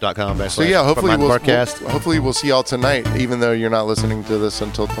patreon.com. So yeah, hopefully we'll see y'all tonight, even though you're not listening to this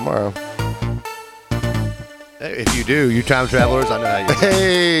until tomorrow. if you do, you time travelers, I know how you.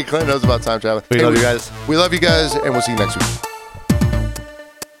 Hey, Clint knows about time travel. We love you guys. We love you guys, and we'll see you next week.